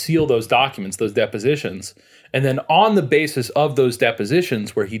you unseal those documents, those depositions? And then on the basis of those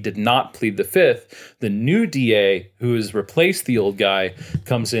depositions where he did not plead the fifth, the new DA, who has replaced the old guy,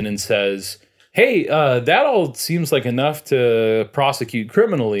 comes in and says, hey, that all seems like enough to prosecute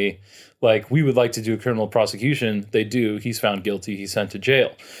criminally. Like, we would like to do a criminal prosecution. They do. He's found guilty. He's sent to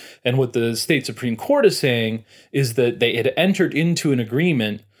jail. And what the state Supreme Court is saying is that they had entered into an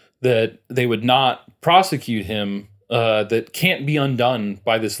agreement that they would not prosecute him, that can't be undone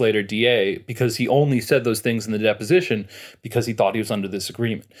by this later DA, because he only said those things in the deposition because he thought he was under this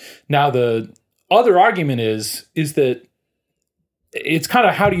agreement. Now, the other argument is that it's kind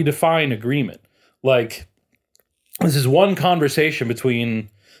of, how do you define agreement? Like, this is one conversation between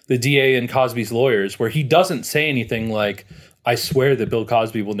the DA and Cosby's lawyers where he doesn't say anything like, I swear that Bill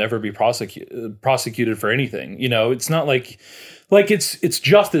Cosby will never be prosecuted for anything. It's not like it's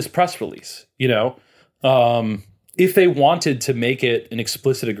just this press release, If they wanted to make it an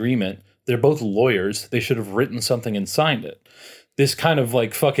explicit agreement, they're both lawyers. They should have written something and signed it. This kind of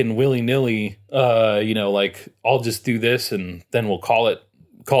like fucking willy-nilly, like, I'll just do this and then we'll call it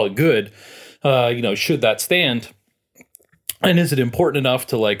good. Should that stand? And is it important enough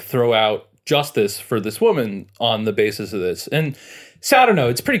to like throw out justice for this woman on the basis of this? And so I don't know.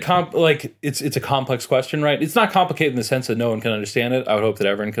 It's pretty it's a complex question, right? It's not complicated in the sense that no one can understand it. I would hope that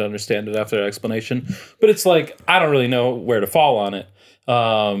everyone can understand it after that explanation. But it's like, I don't really know where to fall on it.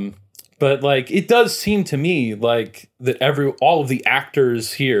 But like, it does seem to me like that all of the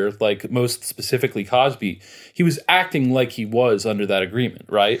actors here, like most specifically Cosby, he was acting like he was under that agreement,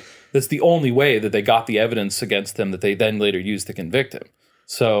 right? That's the only way that they got the evidence against him that they then later used to convict him.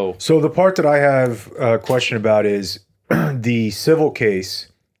 So the part that I have a question about is the civil case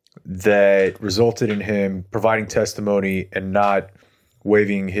that resulted in him providing testimony and not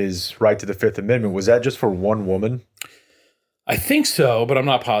waiving his right to the Fifth Amendment. Was that just for one woman? I think so, but I'm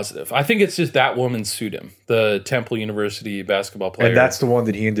not positive. I think it's just that woman sued him, the Temple University basketball player. And that's the one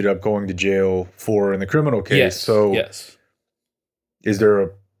that he ended up going to jail for in the criminal case. Yes, so yes. Is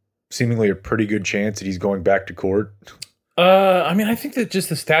there seemingly a pretty good chance that he's going back to court? I mean, I think that just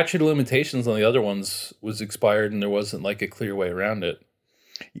the statute of limitations on the other ones was expired and there wasn't like a clear way around it.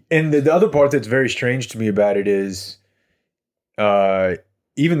 And the other part that's very strange to me about it is,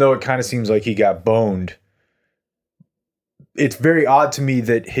 even though it kind of seems like he got boned, it's very odd to me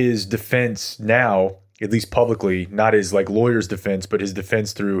that his defense now, at least publicly, not his like lawyer's defense, but his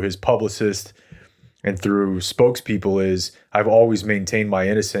defense through his publicist and through spokespeople is, I've always maintained my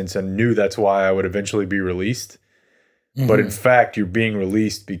innocence and knew that's why I would eventually be released. Mm-hmm. But in fact, you're being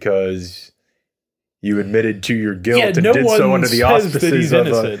released because you admitted to your guilt and did so under the auspices of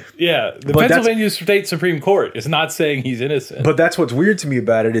innocent. The Pennsylvania State Supreme Court is not saying he's innocent. But that's what's weird to me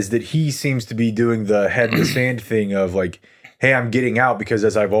about it is that he seems to be doing the head in the sand thing of like, hey, I'm getting out because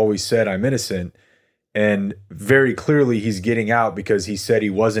as I've always said, I'm innocent. And very clearly he's getting out because he said he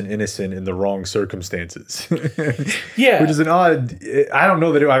wasn't innocent in the wrong circumstances. Yeah. Which is an odd, I don't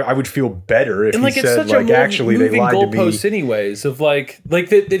know that I would feel better if he said like, actually they lied to me. Goalposts anyways of like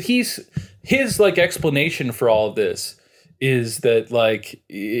that his like explanation for all of this is that like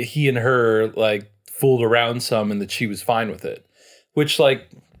he and her like fooled around some and that she was fine with it, which like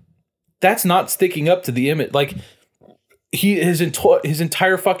that's not sticking up to the image. Like his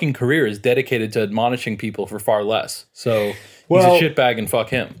entire fucking career is dedicated to admonishing people for far less. So he's a shitbag and fuck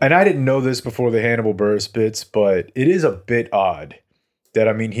him. And I didn't know this before the Hannibal Buress bits, but it is a bit odd that,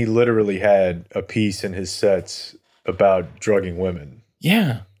 I mean, he literally had a piece in his sets about drugging women.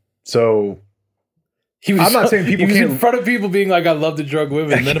 Yeah. So I'm not saying people can't. In front of people being like, I love to drug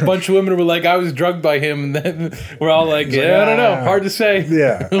women. And then a bunch of women were like, I was drugged by him. And then we're all like, I don't know. Hard to say.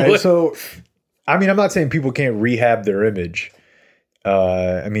 Yeah. And so, I mean, I'm not saying people can't rehab their image.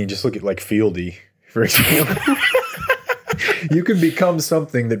 I mean, just look at like Fieldy, for example. You can become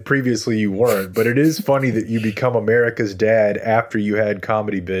something that previously you weren't. But it is funny that you become America's dad after you had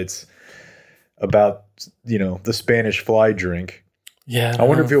comedy bits about, you know, the Spanish fly drink. Yeah, I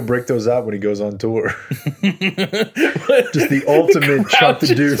wonder if he'll break those out when he goes on tour. Just the ultimate chuck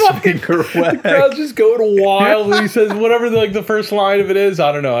the deuce finger whack. The crowd's just going wild when he says whatever the first line of it is.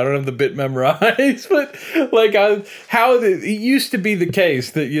 I don't know. I don't have the bit memorized, but like it used to be the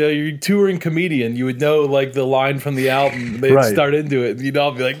case that you're a touring comedian, you would know like the line from the album. They'd start into it, and you'd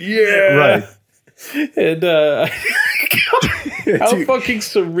all be like, yeah, right. And how fucking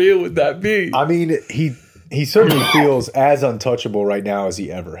surreal would that be? I mean, He certainly feels as untouchable right now as he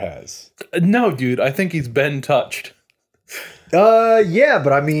ever has. No, dude, I think he's been touched. Yeah,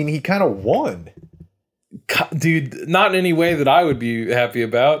 but I mean, he kind of won. Dude, not in any way that I would be happy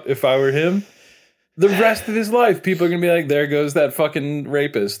about if I were him. The rest of his life, people are going to be like, there goes that fucking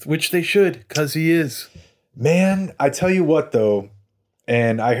rapist, which they should, because he is. Man, I tell you what, though,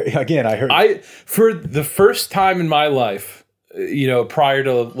 and I heard... For the first time in my life, prior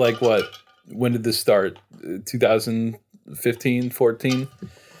to like what... When did this start? 2015, 14?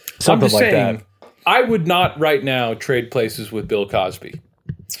 Something I'm just like saying, that. I would not right now trade places with Bill Cosby.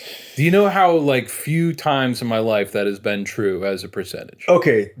 Do you know how like few times in my life that has been true as a percentage?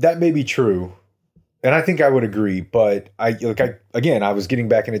 Okay, that may be true. And I think I would agree, but I was getting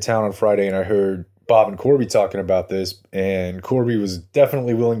back into town on Friday and I heard Bob and Corby talking about this, and Corby was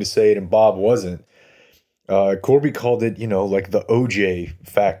definitely willing to say it and Bob wasn't. Corby called it, like the OJ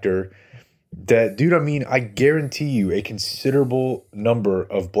factor. That, dude, I mean, I guarantee you a considerable number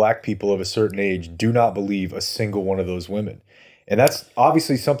of black people of a certain age do not believe a single one of those women. And that's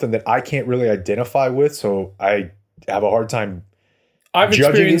obviously something that I can't really identify with, so I have a hard time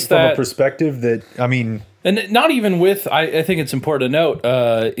judging it from a perspective that, I mean... And not even with, I think it's important to note,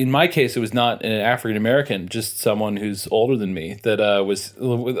 in my case, it was not an African-American, just someone who's older than me, that I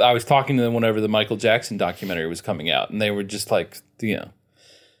was talking to them whenever the Michael Jackson documentary was coming out, and they were just like,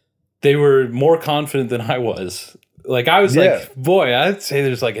 they were more confident than I was. Like, I was like, boy, I'd say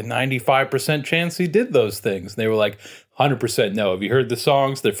there's like a 95% chance he did those things. And they were like, 100% no. Have you heard the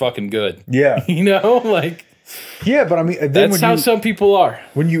songs? They're fucking good. Yeah. Like... Yeah, but I mean, then That's how some people are.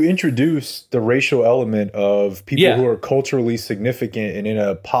 when you introduce the racial element of people Yeah. who are culturally significant and in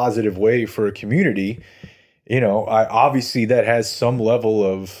a positive way for a community, obviously that has some level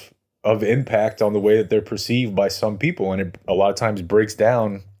of impact on the way that they're perceived by some people, and it a lot of times breaks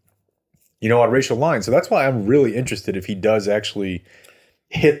down, on racial lines. So that's why I'm really interested if he does actually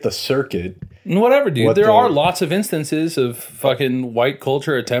hit the circuit. Whatever, dude. What There the- are lots of instances of fucking white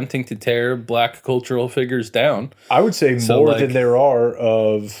culture attempting to tear black cultural figures down. I would say So, more like- than there are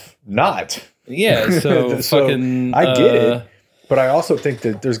of not. Yeah, so, So, fucking. I get it, but I also think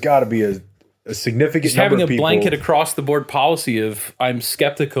that there's got to be a significant Just number having a of people. blanket across the board policy of I'm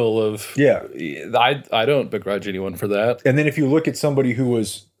skeptical of. Yeah. I don't begrudge anyone for that. And then if you look at somebody who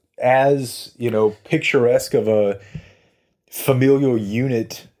was as, picturesque of a familial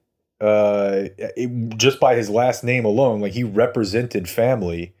unit, just by his last name alone, like he represented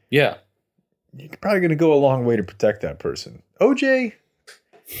family, Yeah. you're probably going to go a long way to protect that person. OJ,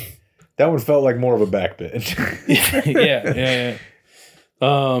 that one felt like more of a backbend. yeah.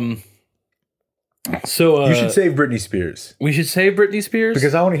 So You should save Britney Spears we should save Britney Spears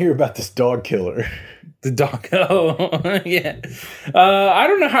because I want to hear about this dog killer. the dog. Oh, yeah. I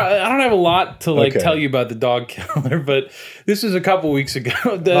don't know how. I don't have a lot to Okay. tell you about the dog killer, but this was a couple weeks ago.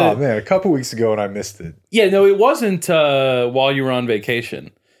 Oh man, a couple weeks ago and I missed it. Yeah, no, it wasn't while you were on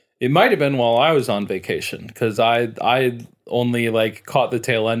vacation. It might have been while I was on vacation because I only caught the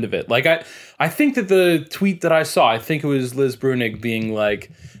tail end of it. I think that the tweet that I saw, I think it was Liz Brunig being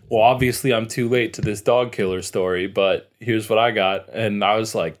like, well, obviously I'm too late to this dog killer story, but here's what I got. And I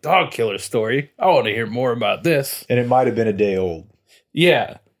was like, dog killer story? I want to hear more about this. And it might have been a day old.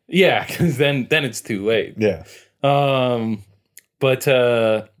 Yeah, because then it's too late. Yeah. But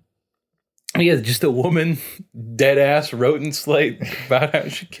yeah, just a woman dead ass wrote in Slate about how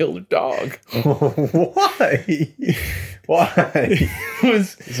she killed her dog. Why? Why? It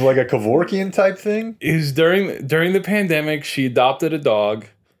was It's like a Kevorkian type thing? during the pandemic. She adopted a dog.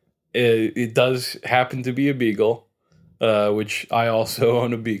 It does happen to be a beagle, which I also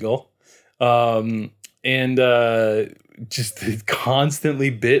own a beagle, and just it constantly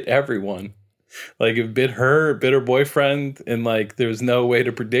bit everyone. Like it bit her, it bit her boyfriend, and there was no way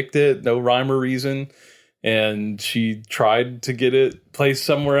to predict it, no rhyme or reason. And she tried to get it placed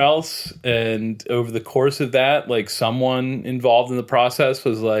somewhere else. And over the course of that, someone involved in the process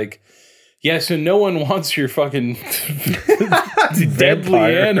was like, yeah, so no one wants your fucking deadly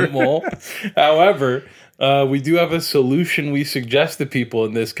Vampire. animal. However, we do have a solution we suggest to people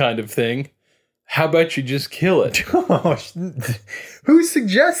in this kind of thing. How about you just kill it? Who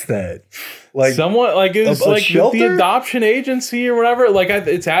suggests that? Someone it was a the shelter? adoption agency or whatever.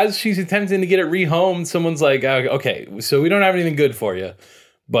 It's as she's attempting to get it rehomed. Someone's like, okay, so we don't have anything good for you,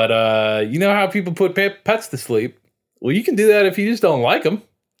 but you know how people put pets to sleep? Well, you can do that if you just don't like them.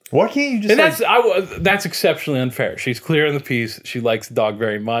 Why can't you just? And that's exceptionally unfair. She's clear in the piece. She likes the dog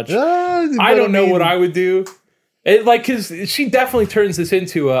very much. But I don't know what I would do. Because she definitely turns this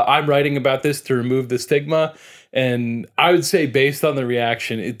into I'm writing about this to remove the stigma. And I would say, based on the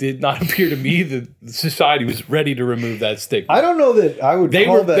reaction, it did not appear to me that society was ready to remove that stigma. I don't know that I would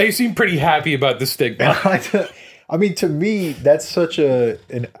call that. They seem pretty happy about the stigma. I mean, to me, that's such an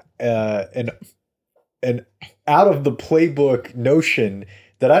out of the playbook notion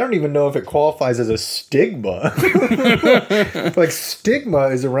that I don't even know if it qualifies as a stigma. Stigma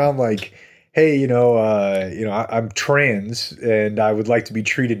is around hey, I'm trans and I would like to be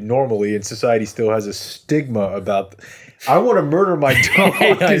treated normally, and society still has a stigma about. I want to murder my dog.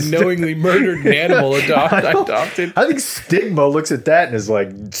 I knowingly murdered an animal I adopted. I think stigma looks at that and is like,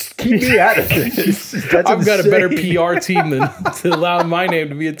 keep me out of this. That's I've got a better insane. PR team than to allow my name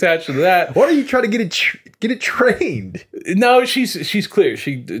to be attached to that. Why don't you try to get it trained? No, she's clear.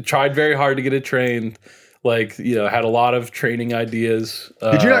 She tried very hard to get it trained. Had a lot of training ideas.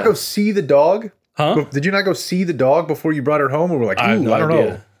 Did you not go see the dog? Huh? Did you not go see the dog before you brought her home? Or we're like, I have ooh, no I don't idea.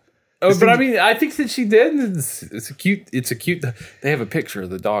 know. Oh, but I mean, I think that she did. It's a cute. They have a picture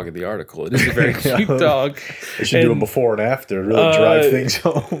of the dog in the article. It is a very cute dog. They should do a And, before and after. Really drive things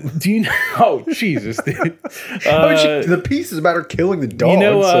home. Do you know? Oh, Jesus, dude. The piece is about her killing the dog.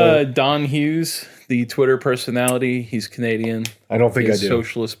 so Don Hughes, the Twitter personality. He's Canadian. I don't think I do.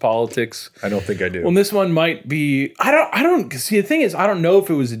 Socialist politics. I don't think I do. Well, this one might be. I don't see. The thing is, I don't know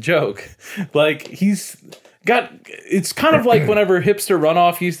if it was a joke. He's got. It's kind of like whenever Hipster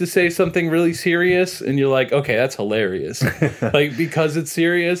Runoff used to say something really serious, and you're like, okay, that's hilarious, because it's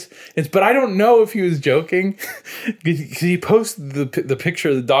serious. But I don't know if he was joking. Because he posted the picture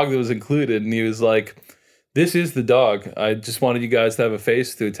of the dog that was included, and he was like, "This is the dog. I just wanted you guys to have a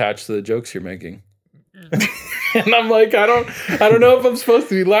face to attach to the jokes you're making." And I'm like, I don't know if I'm supposed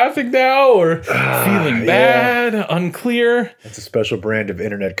to be laughing now or feeling bad, unclear. That's a special brand of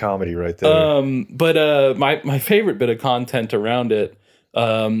internet comedy right there. But my favorite bit of content around it,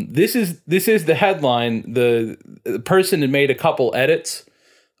 this is the headline. The person had made a couple edits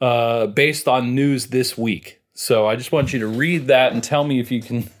based on news this week. So I just want you to read that and tell me if you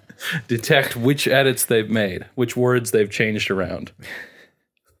can detect which edits they've made, which words they've changed around.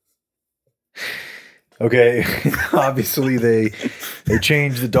 Okay, obviously they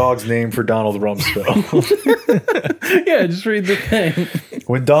changed the dog's name for Donald Rumsfeld. Yeah, just read the thing.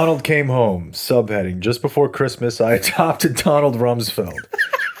 When Donald came home, subheading, just before Christmas, I adopted Donald Rumsfeld.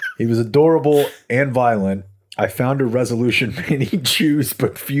 He was adorable and violent. I found a resolution many choose,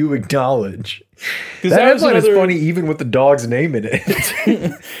 but few acknowledge. That headline is funny even with the dog's name in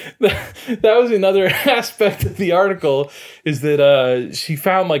it. That was another aspect of the article, is that she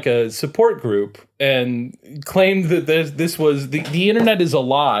found like a support group and claimed that this was the internet is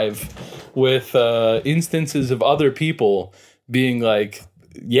alive with instances of other people being like,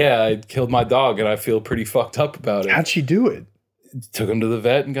 yeah, I killed my dog and I feel pretty fucked up about it. How'd she do it? Took him to the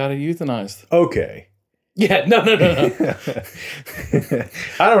vet and got it euthanized. Okay. Yeah, no.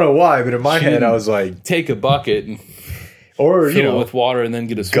 I don't know why, but in my head I was like, take a bucket and or fill it with water and then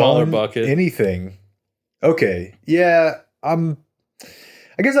get a smaller bucket. Anything. Okay. Yeah, I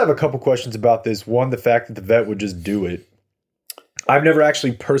guess I have a couple questions about this. One, the fact that the vet would just do it. I've never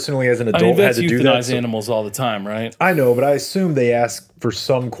actually personally as an adult had to do that. Euthanize animals all the time, right? I know, but I assume they ask for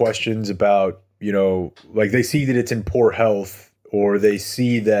some questions about, like they see that it's in poor health or they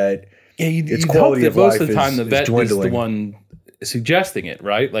see that its quality of life is dwindling. Most of the time the vet is the one suggesting it,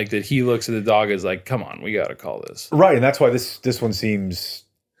 right? Like that he looks at the dog as like, come on, we got to call this. Right, and that's why this one seems...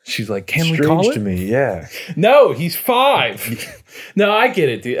 She's like, can we call it? To me, yeah. No, he's 5. No, I get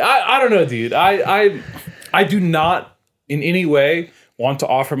it, dude. I don't know, dude. I do not in any way want to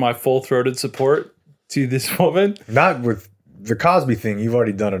offer my full-throated support to this woman. Not with the Cosby thing. You've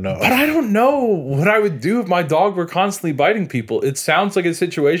already done enough. But I don't know what I would do if my dog were constantly biting people. It sounds like a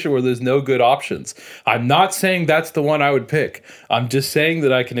situation where there's no good options. I'm not saying that's the one I would pick. I'm just saying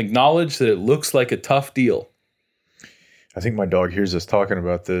that I can acknowledge that it looks like a tough deal. I think my dog hears us talking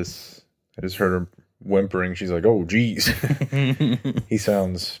about this. I just heard her whimpering. She's like, oh, geez. He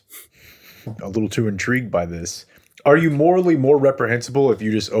sounds a little too intrigued by this. Are you morally more reprehensible if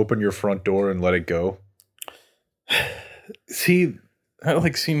you just open your front door and let it go? See, that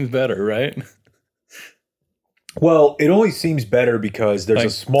like seems better, right? Well, it only seems better because there's a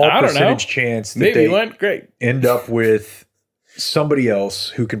small percentage chance that maybe went great. End up with somebody else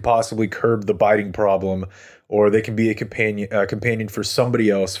who can possibly curb the biting problem, or they can be a companion for somebody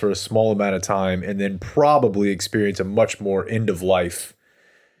else for a small amount of time and then probably experience a much more end-of-life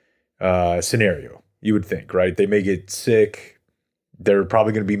scenario, you would think, right? They may get sick. They're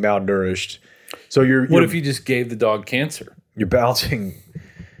probably going to be malnourished. So what if you just gave the dog cancer? You're balancing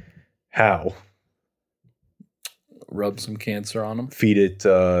how? Rub some cancer on them. Feed it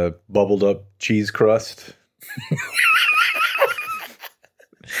bubbled up cheese crust.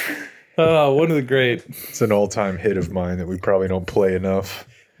 Oh, one of the great. It's an all-time hit of mine that we probably don't play enough.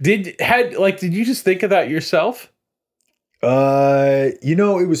 Did you just think of that yourself?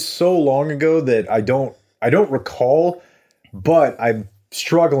 It was so long ago that I don't recall, but I'm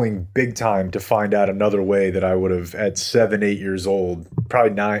struggling big time to find out another way that I would have at 7, 8 years old,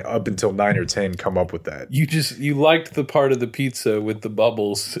 probably 9 up until 9 or 10, come up with that. You liked the part of the pizza with the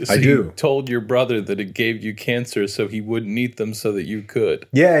bubbles. So I do. You told your brother that it gave you cancer so he wouldn't eat them so that you could.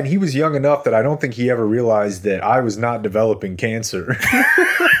 Yeah, and he was young enough that I don't think he ever realized that I was not developing cancer.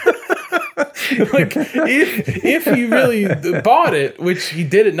 Like, if he really bought it, which he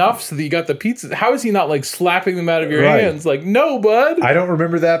did enough so that you got the pizza, how is he not like slapping them out of your hands? Like, no, bud. I don't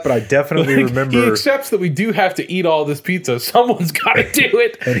remember that, but I definitely remember. He accepts that we do have to eat all this pizza. Someone's got to do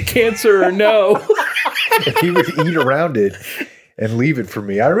it, cancer or no. He would eat around it and leave it for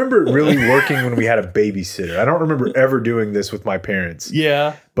me. I remember it really working when we had a babysitter. I don't remember ever doing this with my parents.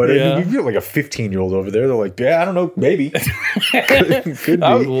 Yeah. But I mean, you feel like a 15-year-old over there. They're like, yeah, I don't know, maybe. Could be.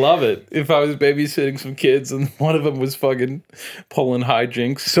 I would love it if I was babysitting some kids and one of them was fucking pulling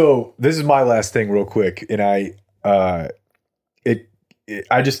hijinks. So this is my last thing real quick. And I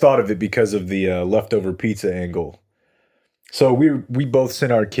just thought of it because of the leftover pizza angle. So we both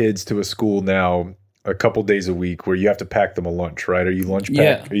send our kids to a school now a couple days a week where you have to pack them a lunch, right? Are you lunch pack?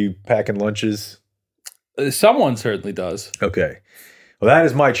 Yeah. Are you packing lunches? Someone certainly does. Okay. Well, that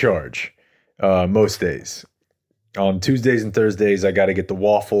is my charge most days. On Tuesdays and Thursdays, I got to get the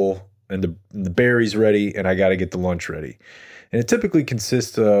waffle and the berries ready, and I got to get the lunch ready. And it typically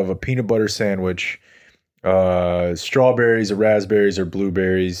consists of a peanut butter sandwich, strawberries or raspberries or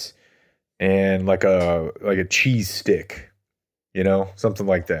blueberries, and like a cheese stick, something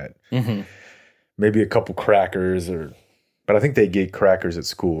like that. Mm-hmm. Maybe a couple crackers, but I think they get crackers at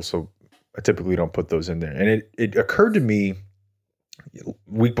school, so I typically don't put those in there. And it occurred to me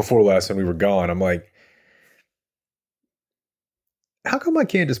week before last when we were gone, I'm like, how come I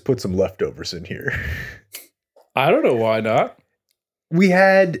can't just put some leftovers in here? I don't know why not. We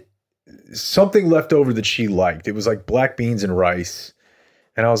had something left over that she liked. It was like black beans and rice.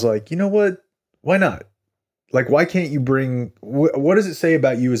 And I was like, you know what? Why not? Like, why can't you bring, what does it say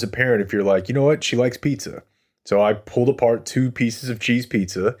about you as a parent if you're like, you know what? She likes pizza. So I pulled apart 2 pieces of cheese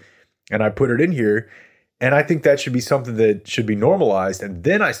pizza and I put it in here. And I think that should be something that should be normalized. And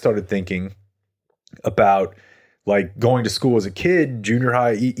then I started thinking about like going to school as a kid, junior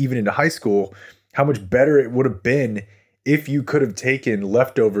high, even into high school, how much better it would have been if you could have taken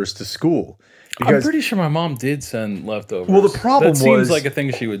leftovers to school. Because, I'm pretty sure my mom did send leftovers. Well, the problem seems like a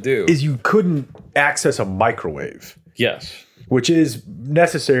thing she would do. Is you couldn't access a microwave. Yes. Which is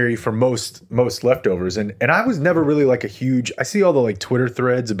necessary for most leftovers. And I was never really like I see all the like Twitter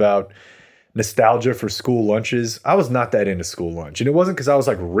threads about nostalgia for school lunches. I was not that into school lunch. And it wasn't because I was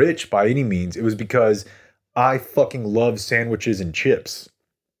like rich by any means. It was because I fucking love sandwiches and chips.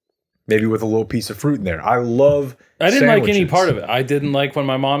 Maybe with a little piece of fruit in there. I didn't like any part of it. I didn't like when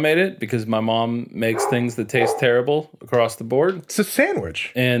my mom made it because my mom makes things that taste terrible across the board. It's a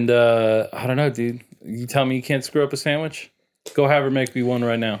sandwich. And I don't know, dude. You tell me you can't screw up a sandwich? Go have her make me one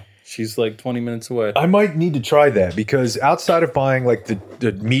right now. She's like 20 minutes away. I might need to try that because outside of buying like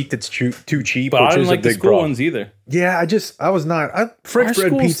the meat that's too cheap, but which I didn't is like a the big school problem. ones either. Yeah, I was not. French Our bread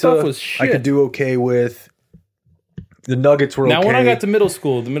school pizza stuff was shit. I could do okay with. The nuggets were now, okay. when I got to middle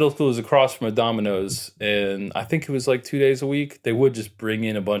school, the middle school was across from a Domino's, and I think it was like 2 days a week. They would just bring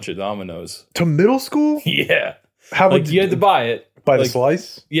in a bunch of Domino's. To middle school? Yeah. How like you had to buy it. By like, the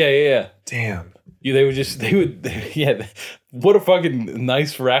slice? Yeah. Damn. Yeah, yeah. What a fucking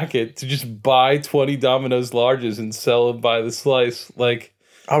nice racket to just buy 20 Domino's larges and sell them by the slice. Like,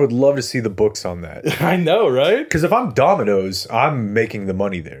 I would love to see the books on that. I know, right? Because if I'm Domino's, I'm making the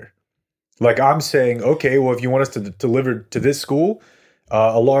money there. Like I'm saying, okay, well, if you want us to deliver to this school,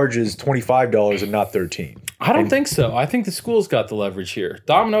 a large is $25 and not $13. I don't think so. I think the school's got the leverage here.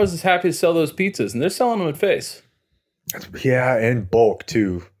 Domino's is happy to sell those pizzas, and they're selling them at face. Yeah, and bulk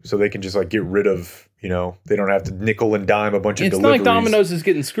too, so they can just like get rid of, they don't have to nickel and dime a bunch of deliveries. It's not like Domino's is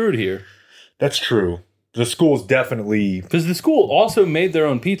getting screwed here. That's true. The school's definitely... Because the school also made their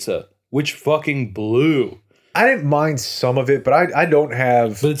own pizza, which fucking blew. I didn't mind some of it, but I don't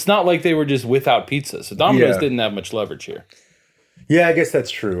have... But it's not like they were just without pizza. So Domino's didn't have much leverage here. Yeah, I guess that's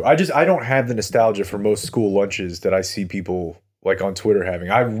true. I don't have the nostalgia for most school lunches that I see people like on Twitter having.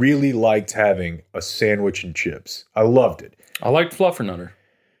 I really liked having a sandwich and chips. I loved it. I liked Fluffernutter.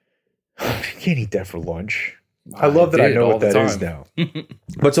 You can't eat that for lunch. I love that I know what that is now.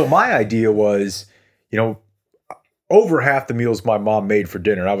 But so my idea was, over half the meals my mom made for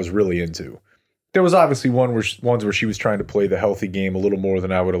dinner, I was really into. There was obviously ones where she was trying to play the healthy game a little more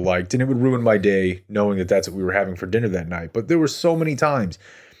than I would have liked, and it would ruin my day knowing that that's what we were having for dinner that night. But there were so many times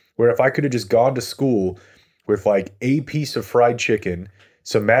where if I could have just gone to school with like a piece of fried chicken,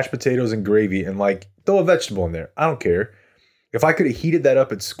 some mashed potatoes and gravy, and like throw a vegetable in there, I don't care. If I could have heated that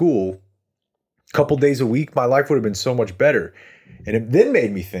up at school a couple days a week, my life would have been so much better. And it then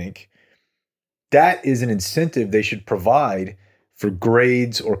made me think that is an incentive they should provide for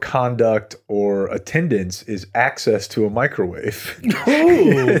grades or conduct or attendance is access to a microwave.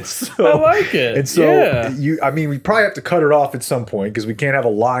 Ooh, I like it. And so we probably have to cut it off at some point because we can't have a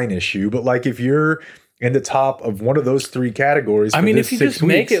line issue. But like if you're in the top of one of those 3 categories, if you just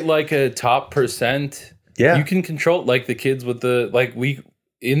make it like a top percent, you can control like the kids with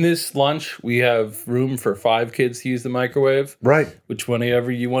in this lunch, we have room for 5 kids to use the microwave. Right. Which one of you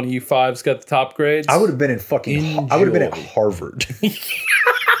 5's got the top grades? I would have been I would have been at Harvard.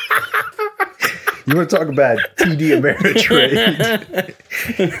 You want to talk about TD Ameritrade?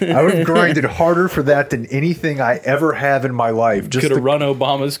 I would have grinded harder for that than anything I ever have in my life. Just could have run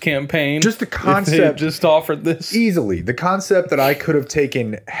Obama's campaign. Just the concept. Just offered this. Easily. The concept that I could have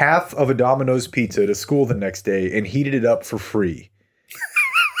taken half of a Domino's pizza to school the next day and heated it up for free.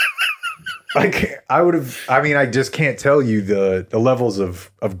 I just can't tell you the levels of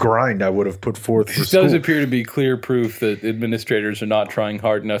grind I would have put forth for This school. does appear to be clear proof that administrators are not trying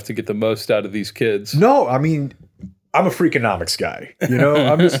hard enough to get the most out of these kids. No, I'm a Freakonomics guy.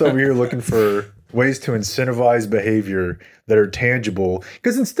 I'm just over here looking for ways to incentivize behavior that are tangible.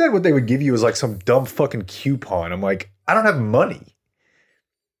 Because instead what they would give you is like some dumb fucking coupon. I'm like, I don't have money.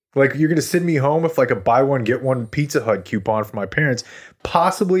 Like, you're going to send me home with like a buy one, get one Pizza Hut coupon for my parents.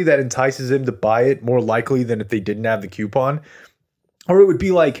 Possibly that entices them to buy it more likely than if they didn't have the coupon. Or it would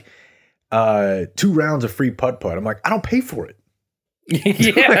be like 2 rounds of free putt-putt. I'm like, I don't pay for it.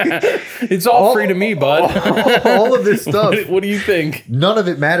 Yeah. It's all free to me, bud. All of this stuff. What do you think? None of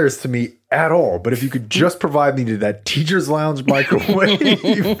it matters to me at all. But if you could just provide me to that teacher's lounge microwave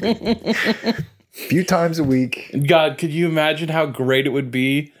a few times a week. God, could you imagine how great it would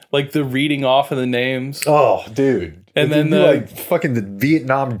be? Like the reading off of the names. Oh, dude. And then like fucking the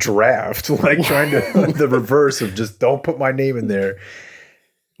Vietnam draft, like trying to the reverse of just don't put my name in there.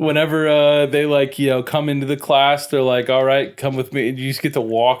 Whenever they like, come into the class, they're like, all right, come with me. And you just get to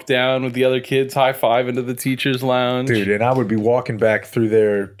walk down with the other kids, high five into the teacher's lounge. Dude, and I would be walking back through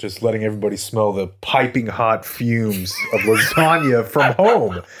there, just letting everybody smell the piping hot fumes of lasagna from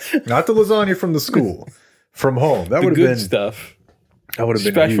home. Not the lasagna from the school, from home. That would have been stuff. That would have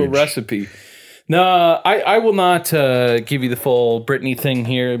been special huge. recipe. No, I will not give you the full Britney thing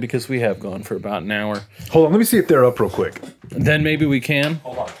here because we have gone for about an hour. Hold on, let me see if they're up real quick. Then maybe we can.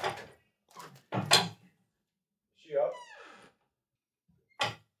 Hold on. Is she up?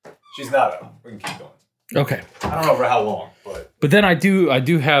 She's not up. We can keep going. Okay. I don't know for how long, but then I do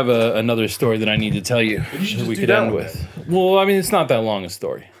have another story that I need to tell you that we could end with. Well, I mean, it's not that long a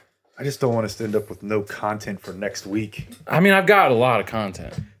story. I just don't want us to end up with no content for next week. I mean, I've got a lot of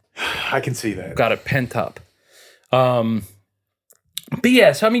content. I can see that. Got it pent up. But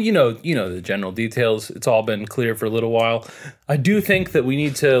yes, I mean, you know the general details. It's all been clear for a little while. I do think that we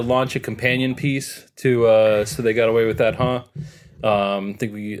need to launch a companion piece to So They Got Away with That, Huh? I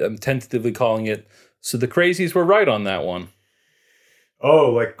think I'm tentatively calling it So the Crazies Were Right on That One.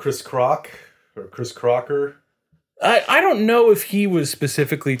 Oh, like Chris Crock or Chris Crocker? I don't know if he was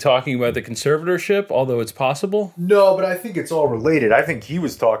specifically talking about the conservatorship, although it's possible. No, but I think it's all related. I think he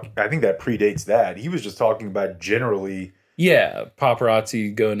was talking. I think that predates that. He was just talking about generally. Yeah,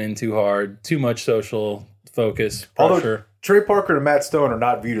 paparazzi going in too hard, too much social focus, Although pressure. Trey Parker and Matt Stone are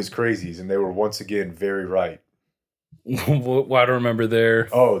not viewed as crazies, and they were once again very right. Well, I don't remember their...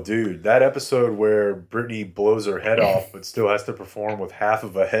 Oh, dude, that episode where Britney blows her head off but still has to perform with half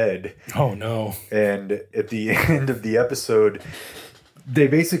of a head. Oh, no. And at the end of the episode, they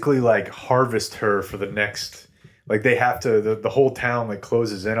basically like harvest her for the next... Like they have to... The whole town like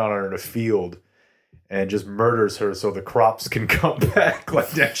closes in on her in a field and just murders her so the crops can come back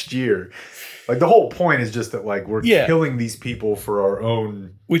like next year. Like the whole point is just that like we're killing these people for our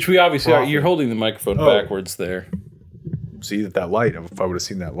own... Which we obviously are. You're holding the microphone backwards there. See that light, if I would have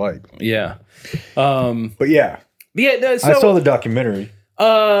seen that light. Yeah. But yeah. Yeah, so, I saw the documentary.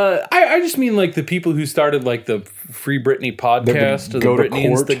 I just mean like the people who started like the Free Britney podcast or the Britney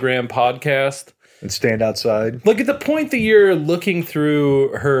Instagram podcast. And stand outside. Like at the point that you're looking through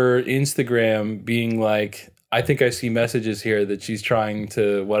her Instagram being like, I think I see messages here that she's trying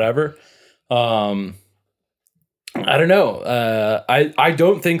to whatever. I don't know. I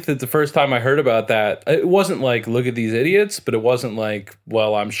don't think that the first time I heard about that, it wasn't like, look at these idiots, but it wasn't like,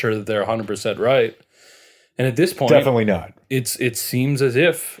 well, I'm sure that they're 100% right. And at this point, definitely not. It seems as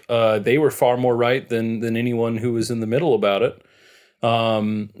if they were far more right than anyone who was in the middle about it.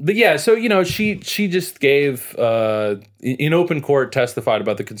 But yeah, so she just gave in open court testified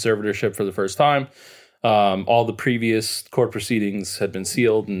about the conservatorship for the first time. All the previous court proceedings had been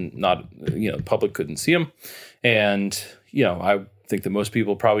sealed and not, the public couldn't see them. And, I think that most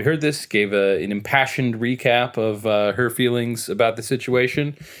people probably heard this, gave an impassioned recap of her feelings about the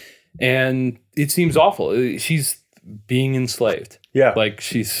situation. And it seems awful. She's being enslaved. Yeah. Like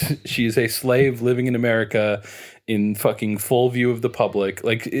she's a slave living in America in fucking full view of the public.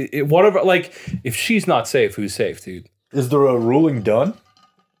 Like whatever, like if she's not safe, who's safe, dude? Is there a ruling done?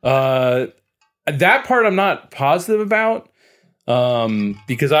 That part I'm not positive about.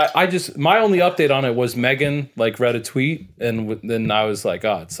 Because I just, my only update on it was Megan read a tweet and then I was like,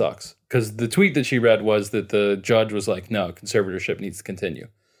 it sucks. Because the tweet that she read was that the judge was like, no, conservatorship needs to continue.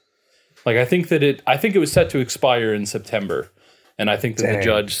 I think it was set to expire in September. And I think that the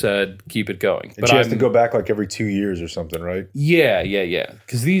judge said, keep it going. But she has to go back every 2 years or something, right? Yeah.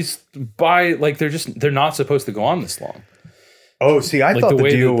 Because these they're not supposed to go on this long. Oh, see, I thought the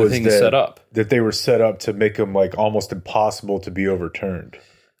deal was that they were set up to make them almost impossible to be overturned.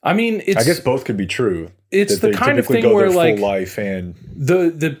 I mean, I guess both could be true. It's the kind of thing where full life and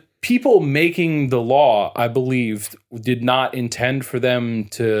the people making the law, I believe, did not intend for them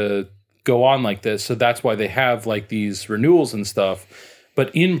to go on like this. So that's why they have these renewals and stuff. But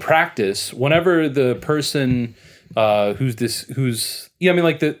in practice, whenever the person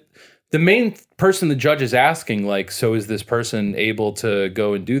the the main person the judge is asking, like, so is this person able to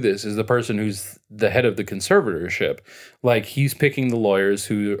go and do this? Is the person who's the head of the conservatorship. Like, he's picking the lawyers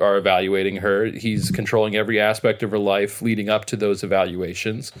who are evaluating her. He's controlling every aspect of her life leading up to those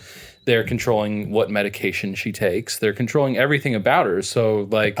evaluations. They're controlling what medication she takes. They're controlling everything about her. So,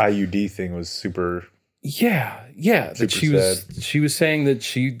 like, IUD thing was super. Yeah. That Super she was saying that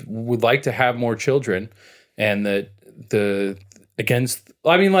she would like to have more children, and that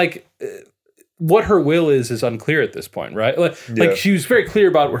what her will is unclear at this point, right? Like she was very clear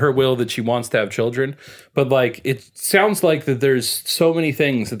about her will, that she wants to have children, but like it sounds like that there's so many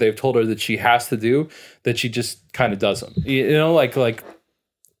things that they've told her that she has to do that she just kind of doesn't. You know,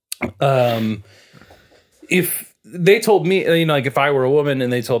 if they told me, you know, like if I were a woman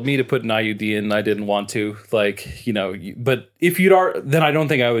and they told me to put an IUD in, I didn't want to, like, you know, but if then I don't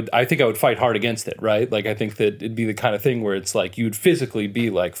think I think I would fight hard against it, right? Like, I think that it'd be the kind of thing where it's like, you'd physically be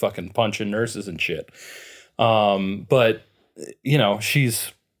like fucking punching nurses and shit. But, you know,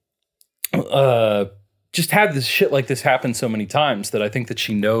 she's just had this shit like this happen so many times that I think that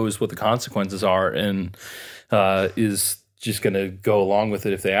she knows what the consequences are, and is just going to go along with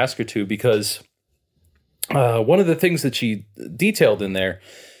it if they ask her to, because one of the things that she detailed in there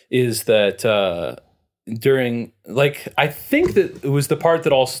is that during, like, I think that it was the part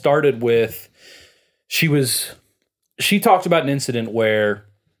that all started with, she talked about an incident where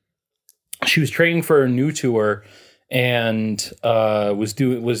she was training for a new tour and was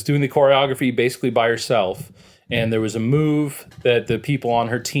doing the choreography basically by herself. And there was a move that the people on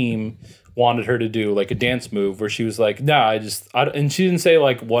her team wanted her to do, like a dance move, where she was like, nah, and she didn't say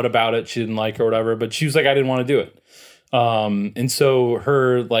like what about it she didn't like or whatever, but she was like, I didn't want to do it. And so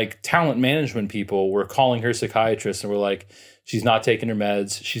her like talent management people were calling her psychiatrist and were like, she's not taking her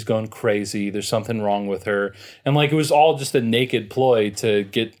meds, she's going crazy, there's something wrong with her. And like, it was all just a naked ploy to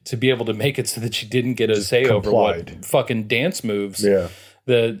be able to make it so that she didn't get a say over what fucking dance moves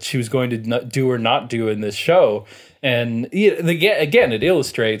that she was going to do or not do in this show. And again, it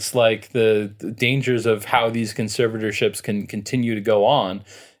illustrates like the dangers of how these conservatorships can continue to go on.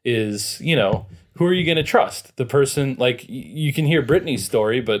 Is, you know, who are you going to trust? The person, like, you can hear Britney's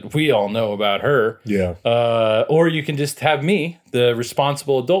story, but we all know about her. Yeah. Or you can just have me, the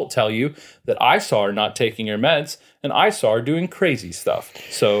responsible adult, tell you that I saw her not taking her meds and I saw her doing crazy stuff.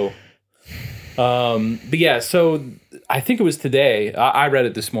 So, but yeah, so I think it was today, I read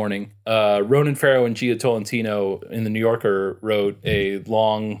it this morning, Ronan Farrow and Gia Tolentino in the New Yorker wrote a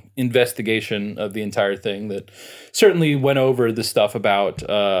long investigation of the entire thing that certainly went over the stuff about,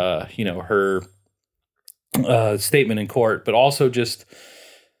 you know, her statement in court, but also just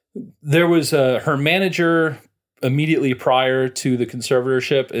there was her manager immediately prior to the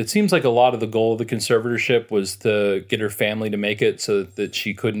conservatorship. It seems like a lot of the goal of the conservatorship was to get her family to make it so that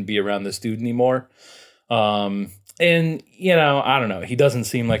she couldn't be around this dude anymore. And, you know, I don't know. He doesn't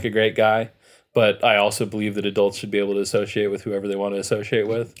seem like a great guy, but I also believe that adults should be able to associate with whoever they want to associate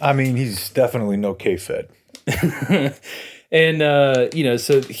with. I mean, he's definitely no K-Fed. And, you know,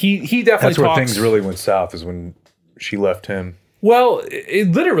 so he definitely That's where things really went south, is when she left him. Well,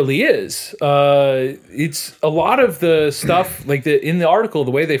 it literally is. It's a lot of the stuff, like in the article,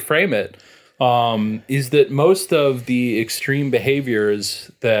 the way they frame it, is that most of the extreme behaviors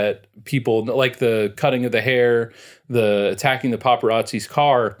that people, like the cutting of the hair, the attacking the paparazzi's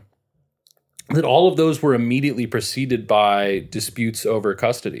car, that all of those were immediately preceded by disputes over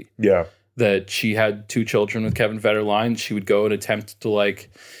custody. Yeah. That she had 2 children with Kevin Federline. She would go and attempt to,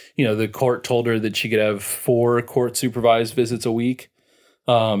 like, you know, the court told her that she could have 4 court supervised visits a week.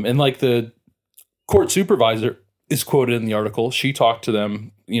 And like the court supervisor is quoted in the article, she talked to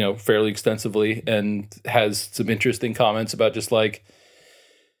them, you know, fairly extensively and has some interesting comments about just like,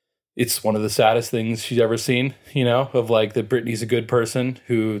 it's one of the saddest things she's ever seen, you know, of like that Britney's a good person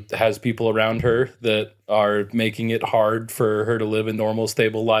who has people around her that are making it hard for her to live a normal,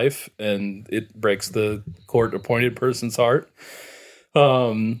 stable life. And it breaks the court appointed person's heart.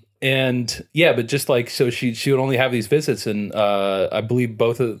 And yeah, but just like, so she would only have these visits. And I believe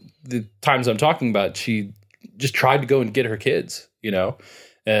both of the times I'm talking about, she just tried to go and get her kids, you know,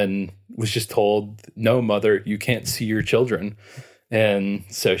 and was just told, no, mother, you can't see your children. And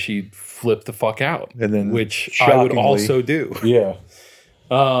so she flipped the fuck out, and then which I would also do. Yeah.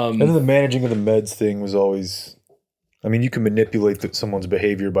 And then the managing of the meds thing was always, I mean, you can manipulate someone's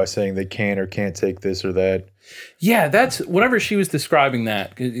behavior by saying they can or can't take this or that. Yeah, that's whenever she was describing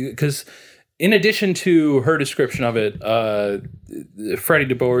that, because in addition to her description of it,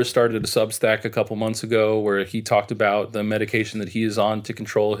 Freddie DeBoer started a Substack a couple months ago where he talked about the medication that he is on to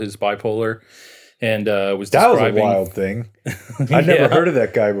control his bipolar. and was That was a describing. wild thing. I'd never heard of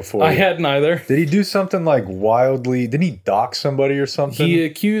that guy before. I hadn't either. Did he do something like wildly? Didn't he dox somebody or something? He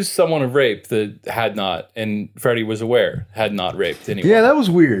accused someone of rape that had not, and Freddie was aware had not raped anyone. Yeah, that was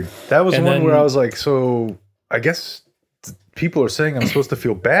weird. That was And one then- where I was like, so I guess people are saying I'm supposed to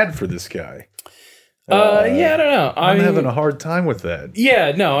feel bad for this guy. Yeah, I don't know. I'm having a hard time with that.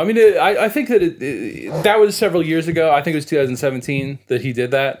 Yeah, no, I mean, I think that that was several years ago. I think it was 2017 that he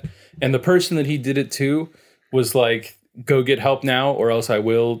did that. And the person that he did it to was like, go get help now or else I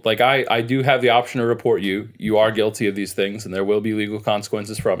will. Like, I do have the option to report you. You are guilty of these things and there will be legal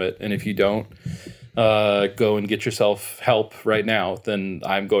consequences from it. And if you don't go and get yourself help right now, then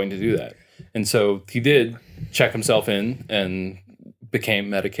I'm going to do that. And so he did check himself in and became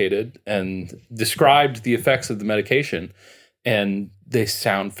medicated and described the effects of the medication, and they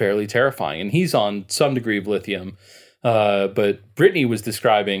sound fairly terrifying. And he's on some degree of lithium, but Brittany was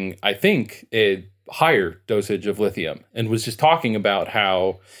describing, I think, a higher dosage of lithium and was just talking about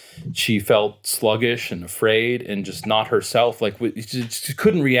how she felt sluggish and afraid and just not herself. Like, she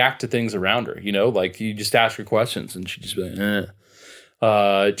couldn't react to things around her, you know, like you just ask her questions and she'd just be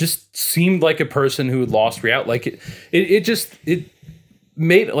like, just seemed like a person who had lost reality. Like it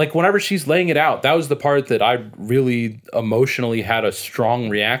made, like, whenever she's laying it out, that was the part that I really emotionally had a strong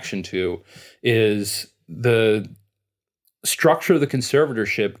reaction to, is the structure of the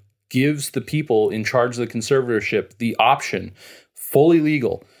conservatorship gives the people in charge of the conservatorship the option, fully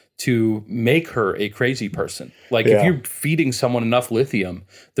legal, to make her a crazy person. Like, if you're feeding someone enough lithium,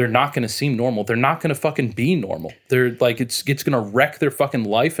 they're not going to seem normal. They're not going to fucking be normal. They're like, it's going to wreck their fucking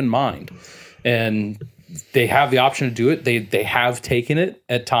life and mind. And they have the option to do it. They have taken it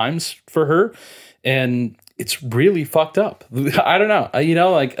at times for her, and it's really fucked up. I don't know. You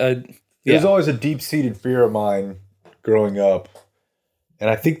know, like, There's always a deep-seated fear of mine growing up. And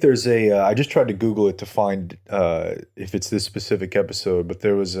I think there's I just tried to Google it to find if it's this specific episode, but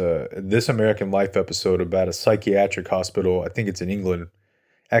there was a This American Life episode about a psychiatric hospital. I think it's in England.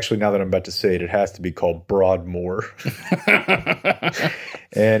 Actually, now that I'm about to say it, it has to be called Broadmoor.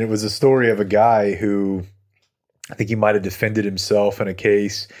 And it was a story of a guy who, I think he might have defended himself in a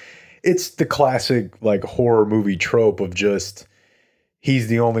case. It's the classic, like, horror movie trope of just, he's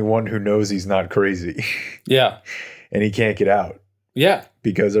the only one who knows he's not crazy. Yeah. And he can't get out. Yeah.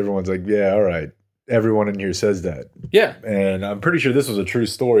 Because everyone's like, yeah, all right. Everyone in here says that. Yeah. And I'm pretty sure this was a true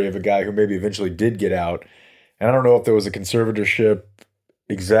story of a guy who maybe eventually did get out. And I don't know if there was a conservatorship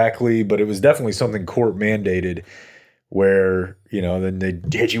exactly, but it was definitely something court mandated where, you know, then they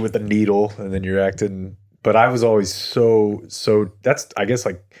hit you with a needle and then you're acting. But I was always so that's, I guess,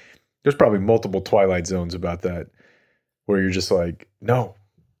 like, there's probably multiple Twilight Zones about that where you're just like, no,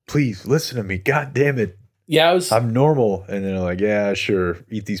 please listen to me. God damn it. Yeah, I'm normal. And then they're like, yeah, sure,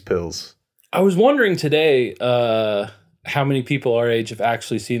 eat these pills. I was wondering today how many people our age have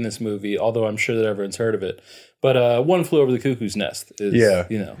actually seen this movie, although I'm sure that everyone's heard of it. But One Flew Over the Cuckoo's Nest is,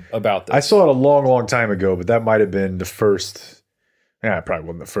 you know, about this. I saw it a long, long time ago, but that might have been the first. Yeah, it probably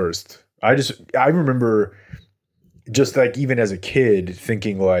wasn't the first. I remember just, like, even as a kid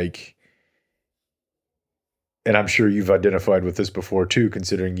thinking, like, and I'm sure you've identified with this before too,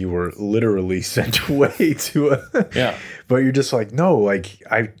 considering you were literally sent away to a. Yeah. But you're just like, no, like,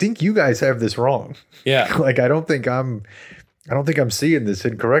 I think you guys have this wrong. Yeah. Like, I don't think I'm seeing this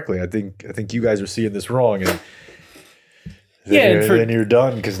incorrectly. I think you guys are seeing this wrong, and then you're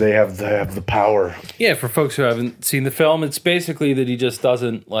done because they have the power. Yeah, for folks who haven't seen the film, it's basically that he just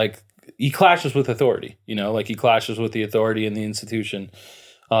doesn't, like, he clashes with authority. You know, like, he clashes with the authority in the institution,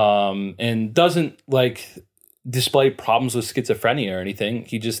 and doesn't, like, display problems with schizophrenia or anything.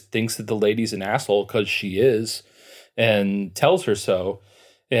 He just thinks that the lady's an asshole because she is, and tells her so.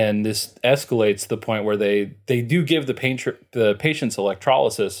 And this escalates to the point where they do give the patients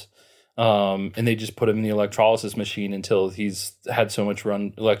electrolysis, and they just put him in the electrolysis machine until he's had so much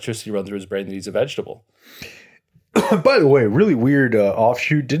electricity run through his brain that he's a vegetable. By the way, really weird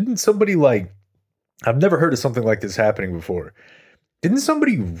offshoot. Didn't somebody, like, I've never heard of something like this happening before. Didn't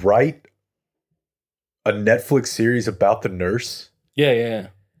somebody write a Netflix series about the nurse? Yeah.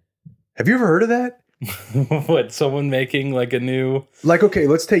 Have you ever heard of that? What, someone making, like, a new... Like, okay,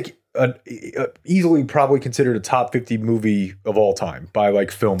 let's take an easily probably considered a top 50 movie of all time by, like,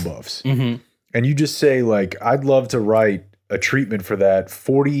 film buffs. Mm-hmm. And you just say, like, I'd love to write a treatment for that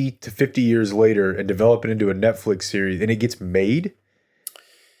 40 to 50 years later and develop it into a Netflix series, and it gets made?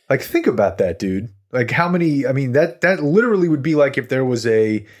 Like, think about that, dude. Like, how many, I mean, that literally would be like if there was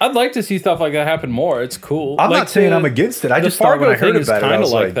a... I'd like to see stuff like that happen more. It's cool. I'm like, not saying I'm against it. I just thought when I heard about it, I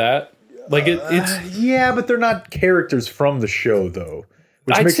was like like... that. Like, it's... Yeah, but they're not characters from the show, though.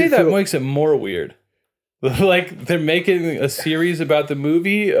 Which I'd makes say it that feel- makes it more weird. Like they're making a series about the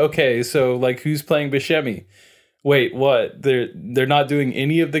movie. Okay, so like who's playing Buscemi? Wait, what? They're not doing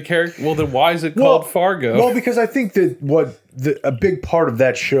any of the character. Well, then why is it called Fargo? Well, because I think that a big part of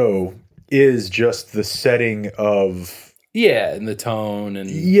that show is just the setting of yeah, and the tone and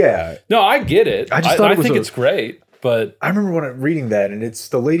No, I get it. I just thought it was think it's great, but I remember when I'm reading that, and it's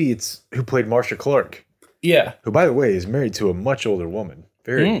the lady who played Marcia Clark, yeah, who, by the way, is married to a much older woman.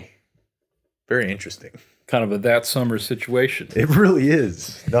 Very interesting. kind of a That Summer situation. It really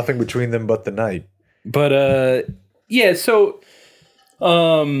is. Nothing between them but the night. But yeah, so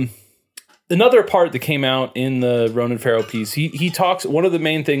another part that came out in the Ronan Farrow piece, he talks, one of the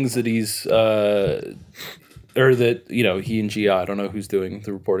main things that he's or that, you know, he and Gia, I don't know who's doing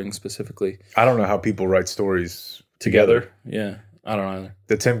the reporting specifically. I don't know how people write stories Together? Yeah. I don't know either.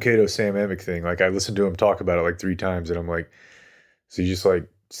 The Tim Cato, Sam Amick thing, like I listened to him talk about it like 3 times, and I'm like, so you just like,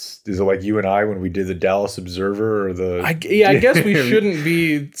 is it like you and I when we did the Dallas Observer or the... I guess we shouldn't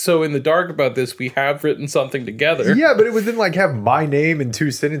be so in the dark about this. We have written something together. Yeah, but it would then like have my name in 2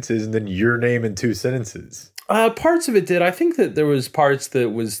 sentences and then your name in 2 sentences. Parts of it did. I think that there was parts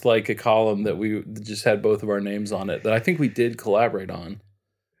that was like a column that we just had both of our names on it that I think we did collaborate on.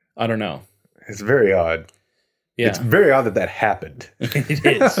 I don't know. It's very odd. Yeah. It's very odd that happened. It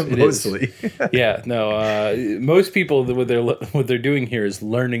is. It Mostly. is. Yeah. No. Most people, what they're doing here is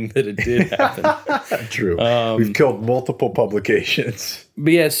learning that it did happen. True. We've killed multiple publications.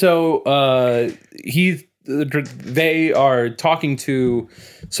 But yeah. So they are talking to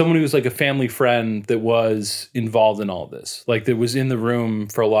someone who's like a family friend that was involved in all this, like that was in the room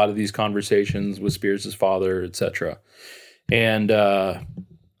for a lot of these conversations with Spears' father, etc. And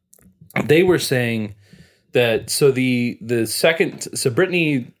they were saying that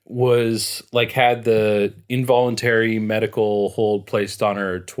Brittany was like had the involuntary medical hold placed on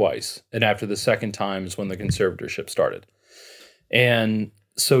her twice, and after the second time is when the conservatorship started. And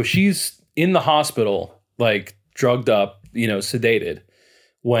so she's in the hospital, like drugged up, you know, sedated,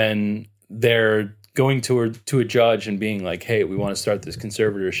 when they're going to a judge and being like, hey, we want to start this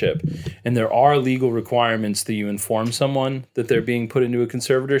conservatorship. And there are legal requirements that you inform someone that they're being put into a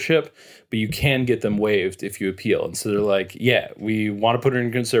conservatorship, but you can get them waived if you appeal. And so they're like, yeah, we want to put her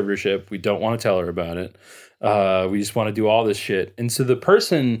in conservatorship. We don't want to tell her about it. We just want to do all this shit. And so the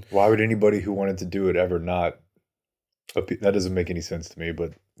person... Why would anybody who wanted to do it ever not... That doesn't make any sense to me,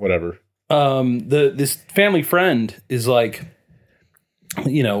 but whatever. This family friend is like...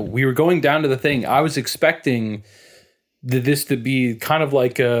 You know, we were going down to the thing. I was expecting this to be kind of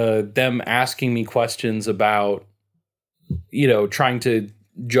like them asking me questions about, you know, trying to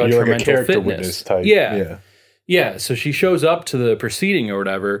judge her mental fitness. Type. Yeah. So she shows up to the proceeding or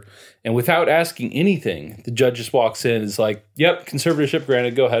whatever, and without asking anything, the judge just walks in and is like, yep, conservatorship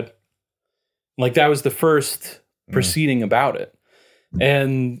granted, go ahead. Like that was the first proceeding about it.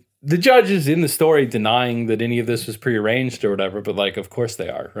 And the judge is in the story denying that any of this was prearranged or whatever, but like, of course they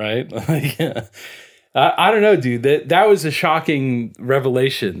are, right? I don't know, dude. That was a shocking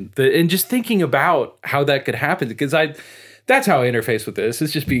revelation. And just thinking about how that could happen, because that's how I interface with this.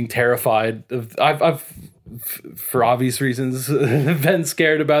 It's just being terrified of. I've for obvious reasons been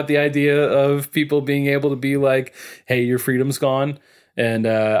scared about the idea of people being able to be like, hey, your freedom's gone. And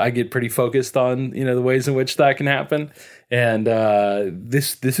I get pretty focused on, you know, the ways in which that can happen. And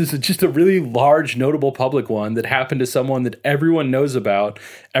this is just a really large, notable public one that happened to someone that everyone knows about.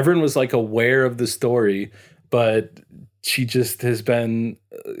 Everyone was like aware of the story, but she just has been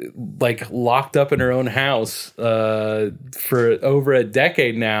like locked up in her own house for over a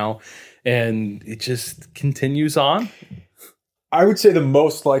decade now. And it just continues on. I would say the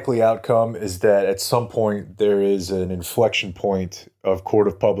most likely outcome is that at some point there is an inflection point of court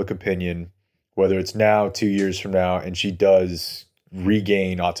of public opinion, whether it's now, 2 years from now, and she does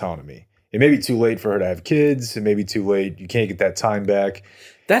regain autonomy. It may be too late for her to have kids. It may be too late. You can't get that time back.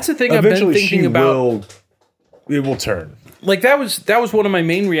 That's the thing Eventually, I've been thinking about. It will turn. Like that was one of my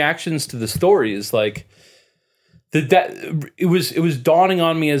main reactions to the story is like that it was dawning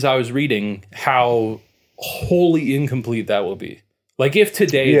on me as I was reading how wholly incomplete that will be. Like if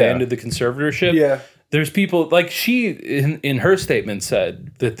today they ended the conservatorship, there's people like she in her statement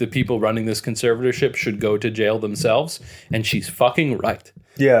said that the people running this conservatorship should go to jail themselves, and she's fucking right.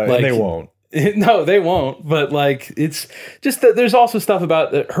 Yeah, like, and they won't. No, they won't. But like, it's just that there's also stuff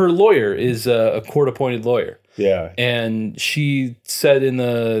about that her lawyer is a court-appointed lawyer. Yeah, and she said in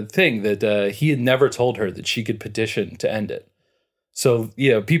the thing that he had never told her that she could petition to end it. So,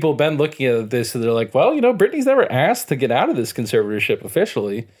 you know, people have been looking at this and they're like, well, you know, Brittany's never asked to get out of this conservatorship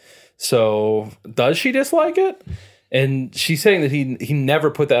officially. So does she dislike it? And she's saying that he never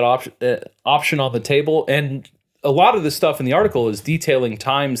put that option on the table. And a lot of the stuff in the article is detailing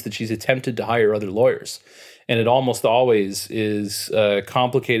times that she's attempted to hire other lawyers. And it almost always is a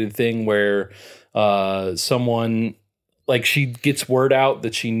complicated thing where someone, like, she gets word out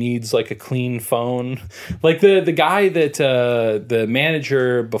that she needs like a clean phone. Like the guy that the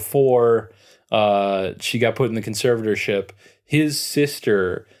manager before she got put in the conservatorship, his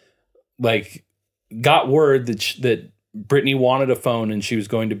sister like got word that Brittany wanted a phone and she was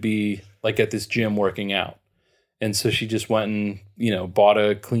going to be like at this gym working out. And so she just went and, you know, bought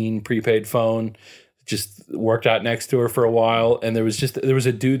a clean prepaid phone, just worked out next to her for a while. And there was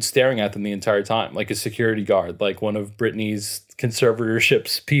a dude staring at them the entire time, like a security guard, like one of Brittany's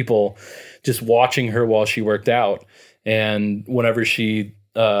conservatorship's people, just watching her while she worked out. And whenever she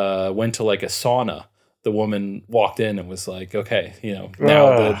went to like a sauna, the woman walked in and was like, okay, you know,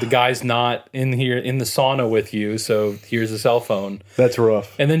 now the guy's not in here in the sauna with you, so here's a cell phone. That's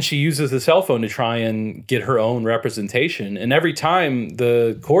rough. And then she uses the cell phone to try and get her own representation. And every time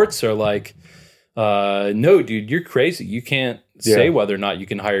the courts are like, no, dude, you're crazy. You can't say whether or not you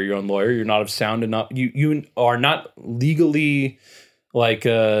can hire your own lawyer. You're not of sound enough. You are not legally like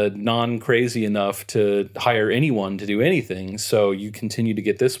non-crazy enough to hire anyone to do anything. So you continue to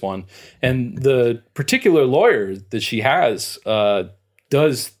get this one. And the particular lawyer that she has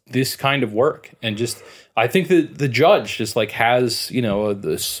does this kind of work. And just, I think that the judge just like has, you know,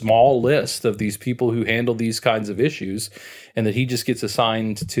 the small list of these people who handle these kinds of issues, and that he just gets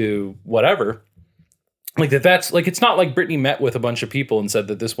assigned to whatever. Like that's like, it's not like Brittany met with a bunch of people and said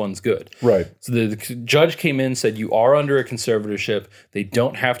that this one's good. Right. So the judge came in, said, you are under a conservatorship. They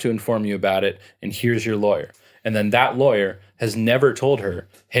don't have to inform you about it. And here's your lawyer. And then that lawyer has never told her,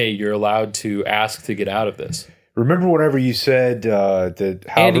 hey, you're allowed to ask to get out of this. Remember whenever you said that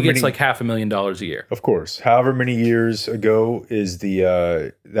And he gets like $500,000 a year. Of course. However many years ago is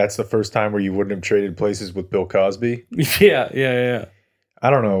that's the first time where you wouldn't have traded places with Bill Cosby? Yeah. I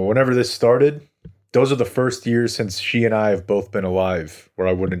don't know. Whenever this started, those are the first years since she and I have both been alive where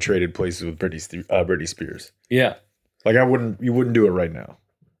I wouldn't have traded places with Britney Spears. Yeah. Like you wouldn't do it right now.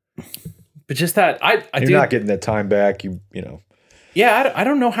 But just that, you're not getting that time back. You know. Yeah, I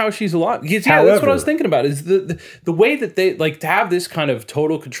don't know how she's alive. Yeah, However, that's what I was thinking about. Is the way that they like to have this kind of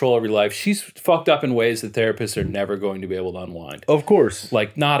total control over your life. She's fucked up in ways that therapists are never going to be able to unwind. Of course,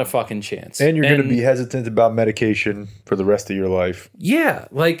 like not a fucking chance. And you're going to be hesitant about medication for the rest of your life. Yeah,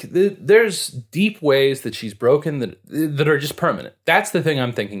 like there's deep ways that she's broken that are just permanent. That's the thing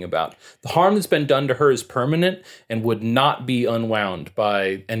I'm thinking about. The harm that's been done to her is permanent and would not be unwound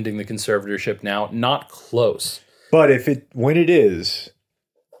by ending the conservatorship now. Not close. But when it is,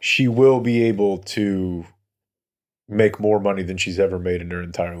 she will be able to make more money than she's ever made in her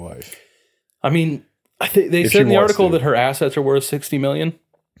entire life. I mean, I think they said in the article that her assets are worth $60 million.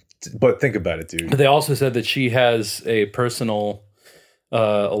 But think about it, dude. But they also said that she has a personal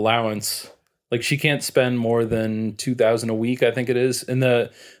allowance. Like she can't spend more than $2,000 a week, I think it is. And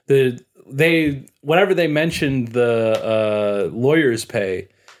whenever they mentioned the lawyer's pay,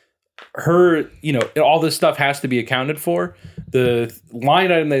 her, you know, all this stuff has to be accounted for. The line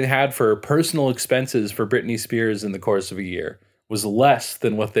item they had for personal expenses for Britney Spears in the course of a year was less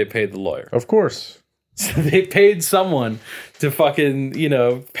than what they paid the lawyer. Of course. So they paid someone to fucking, you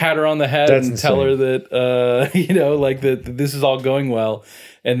know, pat her on the head and tell her that, you know, like that this is all going well.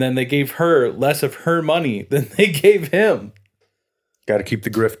 And then they gave her less of her money than they gave him. Got to keep the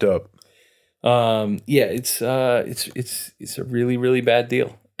grift up. Yeah, it's a really, really bad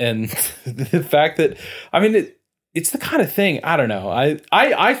deal. And the fact that, I mean, it's the kind of thing, I don't know.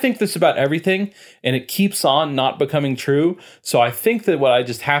 I think this about everything, and it keeps on not becoming true. So I think that what I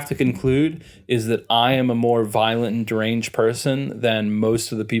just have to conclude is that I am a more violent and deranged person than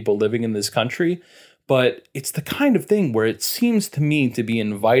most of the people living in this country. But it's the kind of thing where it seems to me to be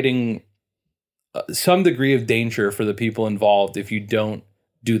inviting some degree of danger for the people involved if you don't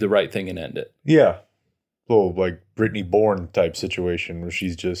do the right thing and end it. Yeah. Little like Brittany Bourne type situation where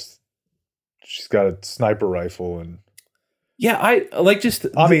she's got a sniper rifle and I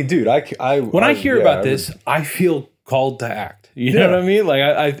mean, dude, when I hear about this, I feel called to act. You know what I mean? Like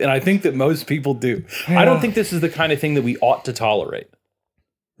I think that most people do. I don't think this is the kind of thing that we ought to tolerate.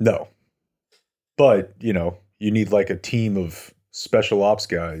 No, but you know, you need like a team of special ops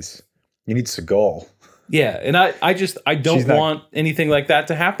guys. You need Seagal. Yeah, and I don't want anything like that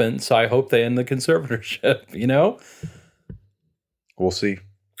to happen, so I hope they end the conservatorship, you know? We'll see.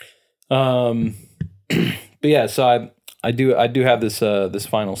 But yeah, so I do have this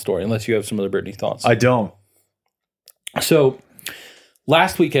final story, unless you have some other Britney thoughts. I don't. So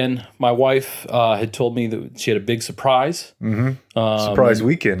Last weekend, my wife had told me that she had a big surprise. Surprise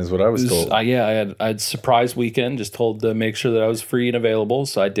weekend is what I was told. I had surprise weekend. Just told to make sure that I was free and available,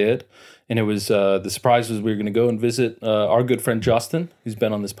 so I did. And it was the surprise was we were going to go and visit our good friend Justin, who's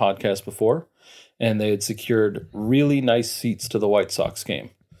been on this podcast before, and they had secured really nice seats to the White Sox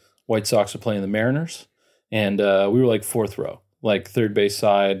game. White Sox are playing the Mariners, and we were like fourth row, like third base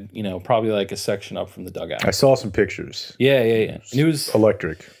side. Probably like a section up from the dugout. I saw some pictures. Yeah. And it was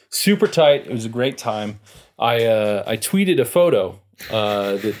Electric. super tight. It was a great time. I tweeted a photo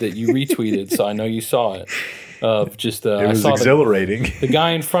that you retweeted, so I know you saw it. Of just It was exhilarating. The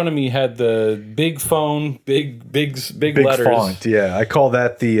guy in front of me had the big phone, big Big letters. font. Yeah, I call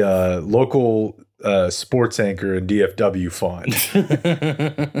that the local sports anchor in DFW font.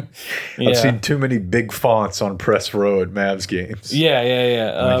 I've seen too many big fonts on press row at Mavs games.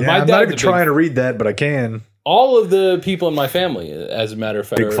 Yeah. I'm not even trying to read that, but I can. All of the people in my family, as a matter of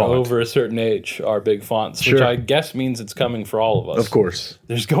fact, Big are font. over a certain age are big fonts, Sure. which I guess means it's coming for all of us. Of course.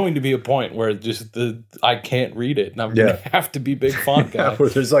 There's going to be a point where just I can't read it, and I'm going to have to be big font guy. Where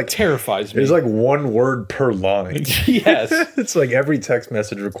there's like Terrifies me. There's like one word per line. Yes. It's like every text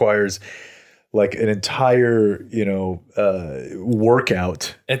message requires like an entire,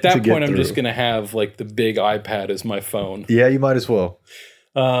 workout. At that to get point, I'm just through. going to have like the big iPad as my phone. Yeah, you might as well.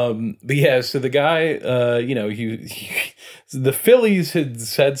 But yeah, so the guy, the Phillies had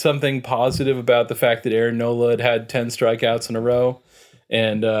said something positive about the fact that Aaron Nola had 10 strikeouts in a row.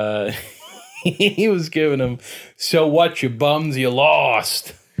 And he was giving him, so what, you bums, you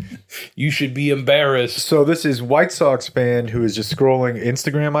lost. You should be embarrassed. So this is White Sox fan who is just scrolling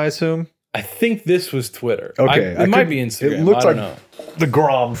Instagram, I assume? I think this was Twitter. Okay. It might be Instagram. It looked I don't like know. the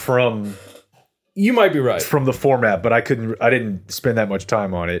Grom from You might be right. the format, but I didn't spend that much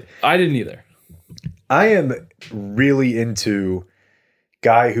time on it. I didn't either. I am really into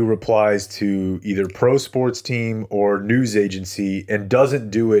guy who replies to either pro sports team or news agency and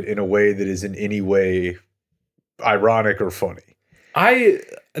doesn't do it in a way that is in any way ironic or funny.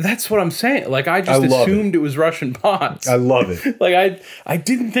 That's what I'm saying. Like, I just love assumed it was Russian bots. I love it. Like, I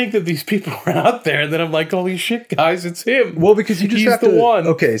didn't think that these people were out there. And then I'm like, holy shit, guys, it's him. Well, because you just He's have the to. one.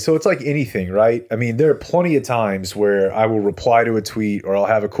 Okay, so it's like anything, right? I mean, there are plenty of times where I will reply to a tweet or I'll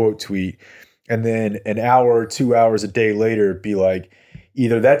have a quote tweet, and then an hour, 2 hours, a day later, be like,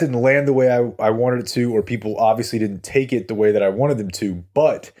 either that didn't land the way I wanted it to, or people obviously didn't take it the way that I wanted them to.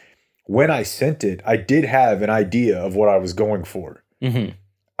 But when I sent it, I did have an idea of what I was going for. Mm-hmm.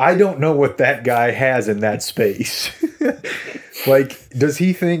 I don't know what that guy has in that space. Like, does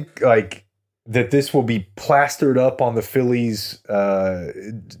he think like that this will be plastered up on the Phillies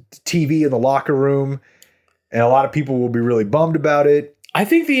TV in the locker room, and a lot of people will be really bummed about it? I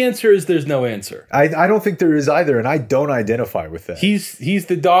think the answer is there's no answer. I don't think there is either, and I don't identify with that. He's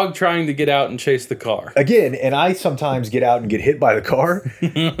the dog trying to get out and chase the car. Again, and I sometimes get out and get hit by the car,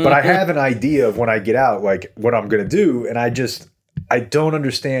 but I have an idea of when I get out, like what I'm going to do, and I don't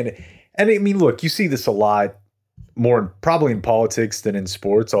understand. And I mean, look, you see this a lot more probably in politics than in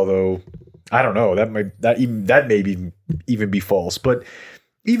sports, although I don't know, that may even be false. But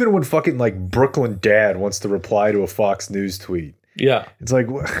even when fucking like Brooklyn Dad wants to reply to a Fox News tweet, Yeah. it's like,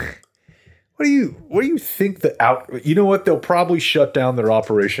 what do you think you know what? They'll probably shut down their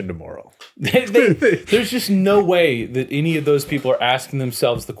operation tomorrow. There's just no way that any of those people are asking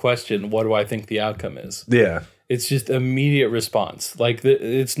themselves the question, what do I think the outcome is? Yeah. It's just immediate response. Like,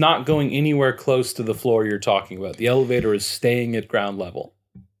 it's not going anywhere close to the floor you're talking about. The elevator is staying at ground level.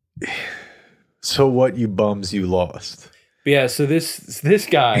 So what, you bums, you lost. But yeah, so this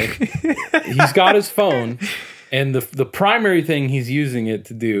guy, he's got his phone, and the primary thing he's using it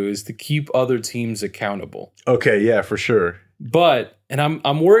to do is to keep other teams accountable. Okay, yeah, for sure. But, and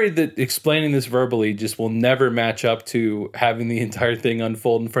I'm worried that explaining this verbally just will never match up to having the entire thing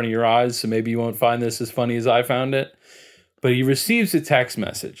unfold in front of your eyes, so maybe you won't find this as funny as I found it. But he receives a text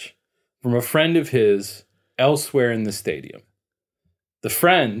message from a friend of his elsewhere in the stadium. The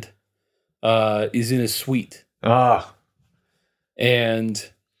friend is in a suite.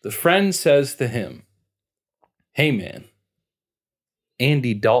 And the friend says to him, "Hey man,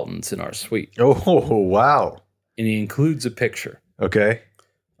 Andy Dalton's in our suite." Oh, wow. And he includes a picture Okay.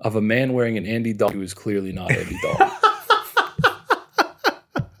 of a man wearing an Andy Dalton who is clearly not Andy Dalton.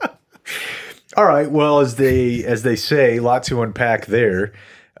 All right. Well, as they say, a lot to unpack there.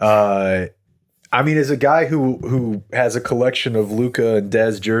 I mean, as a guy who has a collection of Luka and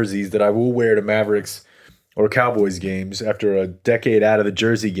Dez jerseys that I will wear to Mavericks or Cowboys games after a decade out of the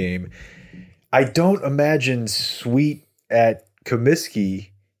jersey game, I don't imagine Sweet at Comiskey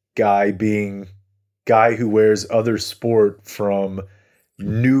guy being guy who wears other sport from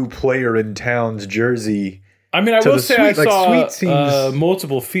new player in town's jersey. I mean, I will say I saw Sweet seems...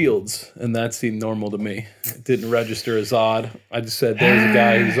 multiple fields, and that seemed normal to me. It didn't register as odd. I just said there's a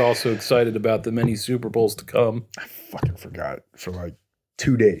guy who's also excited about the many Super Bowls to come. I fucking forgot. For like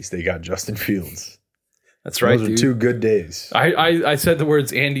 2 days, they got Justin Fields. That's right, Those dude. are 2 good days. I said the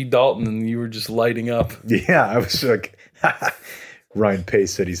words Andy Dalton, and you were just lighting up. Yeah, I was like, Ryan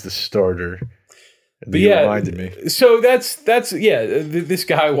Pace said he's the starter. And But he yeah, reminded me. So that's this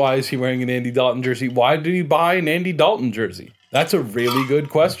guy, why is he wearing an Andy Dalton jersey? Why did he buy an Andy Dalton jersey? That's a really good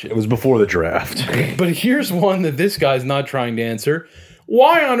question. It was before the draft. But here's one that this guy's not trying to answer.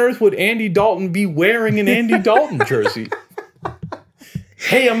 Why on earth would Andy Dalton be wearing an Andy Dalton jersey?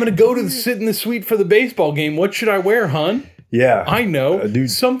 Hey, I'm going to sit in the suite for the baseball game. What should I wear, hon? Yeah. I know.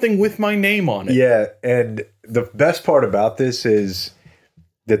 Something with my name on it. Yeah, and the best part about this is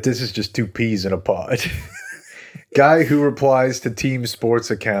that this is just 2 peas in a pod. Guy who replies to Team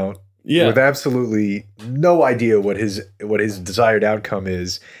Sports account with absolutely no idea what his desired outcome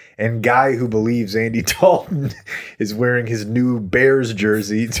is, and guy who believes Andy Dalton is wearing his new Bears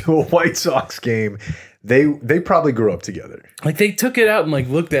jersey to a White Sox game. They probably grew up together. Like, they took it out and like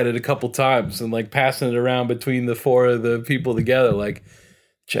looked at it a couple times and like passing it around between the 4 of the people together. Like,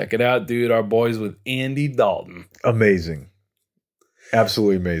 check it out, dude. Our boys with Andy Dalton. Amazing.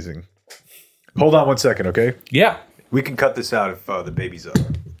 Absolutely amazing. Hold on 1 second, okay? Yeah. We can cut this out if the baby's up.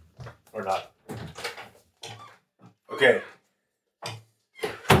 Or not. Okay.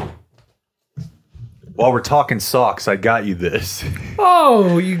 While we're talking socks, I got you this.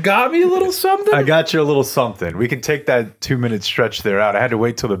 Oh, you got me a little something? I got you a little something. We can take that 2-minute stretch there out. I had to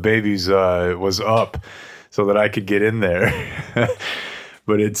wait till the baby's was up so that I could get in there.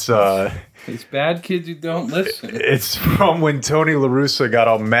 But it's bad kids who don't listen. It's from when Tony La Russa got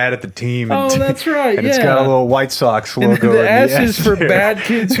all mad at the team. Oh, that's right. And it's got a little White Sox logo. The S is for bad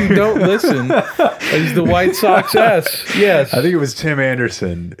kids who don't listen. Is the White Sox S? Yes. I think it was Tim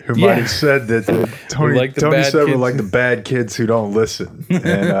Anderson who might have said that Tony said we're like the bad kids who don't listen.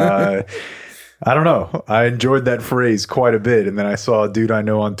 And I don't know. I enjoyed that phrase quite a bit, and then I saw a dude I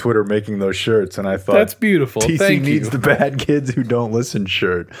know on Twitter making those shirts, and I thought that's beautiful. TC needs the bad kids who don't listen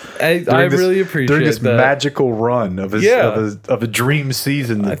shirt. I really appreciate during this that. magical run of a dream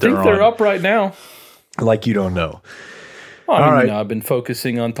season that I think they're up right now. Like you don't know. Well, I mean, I've been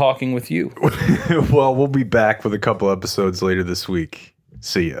focusing on talking with you. Well, we'll be back with a couple episodes later this week.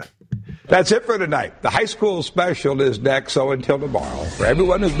 See ya. That's it for tonight. The high school special is next, so until tomorrow, for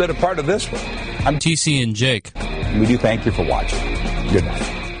everyone who's been a part of this one, I'm TC and Jake. We do thank you for watching. Good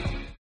night.